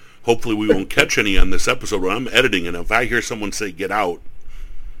EVPs. Hopefully we won't catch any on this episode when I'm editing, and if I hear someone say get out,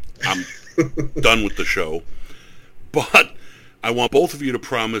 I'm done with the show. But I want both of you to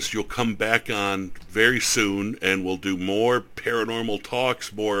promise you'll come back on very soon, and we'll do more paranormal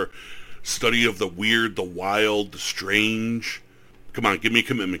talks, more study of the weird, the wild, the strange. Come on, give me a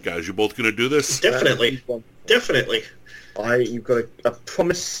commitment, guys. You both going to do this? Definitely. Definitely. You've got a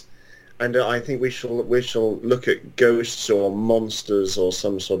promise, and I think we shall look at ghosts or monsters or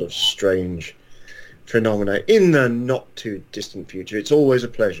some sort of strange phenomena in the not too distant future. It's always a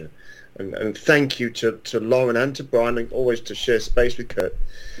pleasure. And thank you to Lauren and to Brian, and always to share space with Kurt.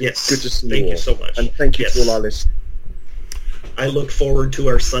 Yes. Good to see you. Thank you all. so much. And thank you to all our listeners. I look forward to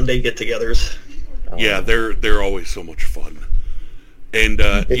our Sunday get-togethers. Yeah, they're always so much fun. And,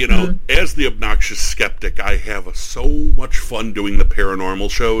 you know, as the obnoxious skeptic, I have so much fun doing the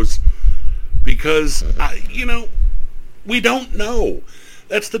paranormal shows because, you know, we don't know.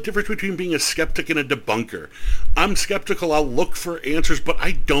 That's the difference between being a skeptic and a debunker. I'm skeptical, I'll look for answers, but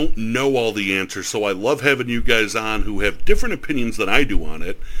I don't know all the answers, so I love having you guys on who have different opinions than I do on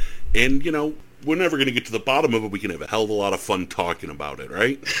it. And, you know, we're never going to get to the bottom of it. We can have a hell of a lot of fun talking about it,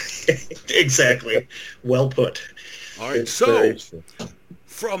 right? Exactly. Well put. All right, so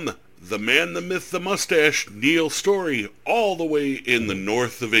from the man, the myth, the mustache, Neil Story, all the way in the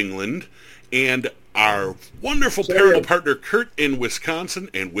north of England, and our wonderful paranormal partner, Kurt, in Wisconsin,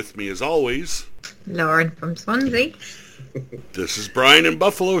 and with me as always, Lauren from Swansea. This is Brian in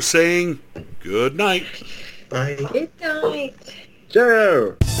Buffalo saying good night. Bye. Good night.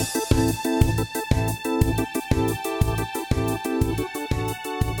 Joe!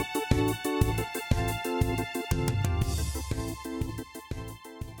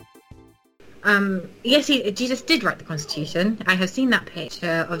 Yes, Jesus did write the Constitution. I have seen that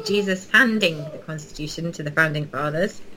picture of Jesus handing the Constitution to the Founding Fathers.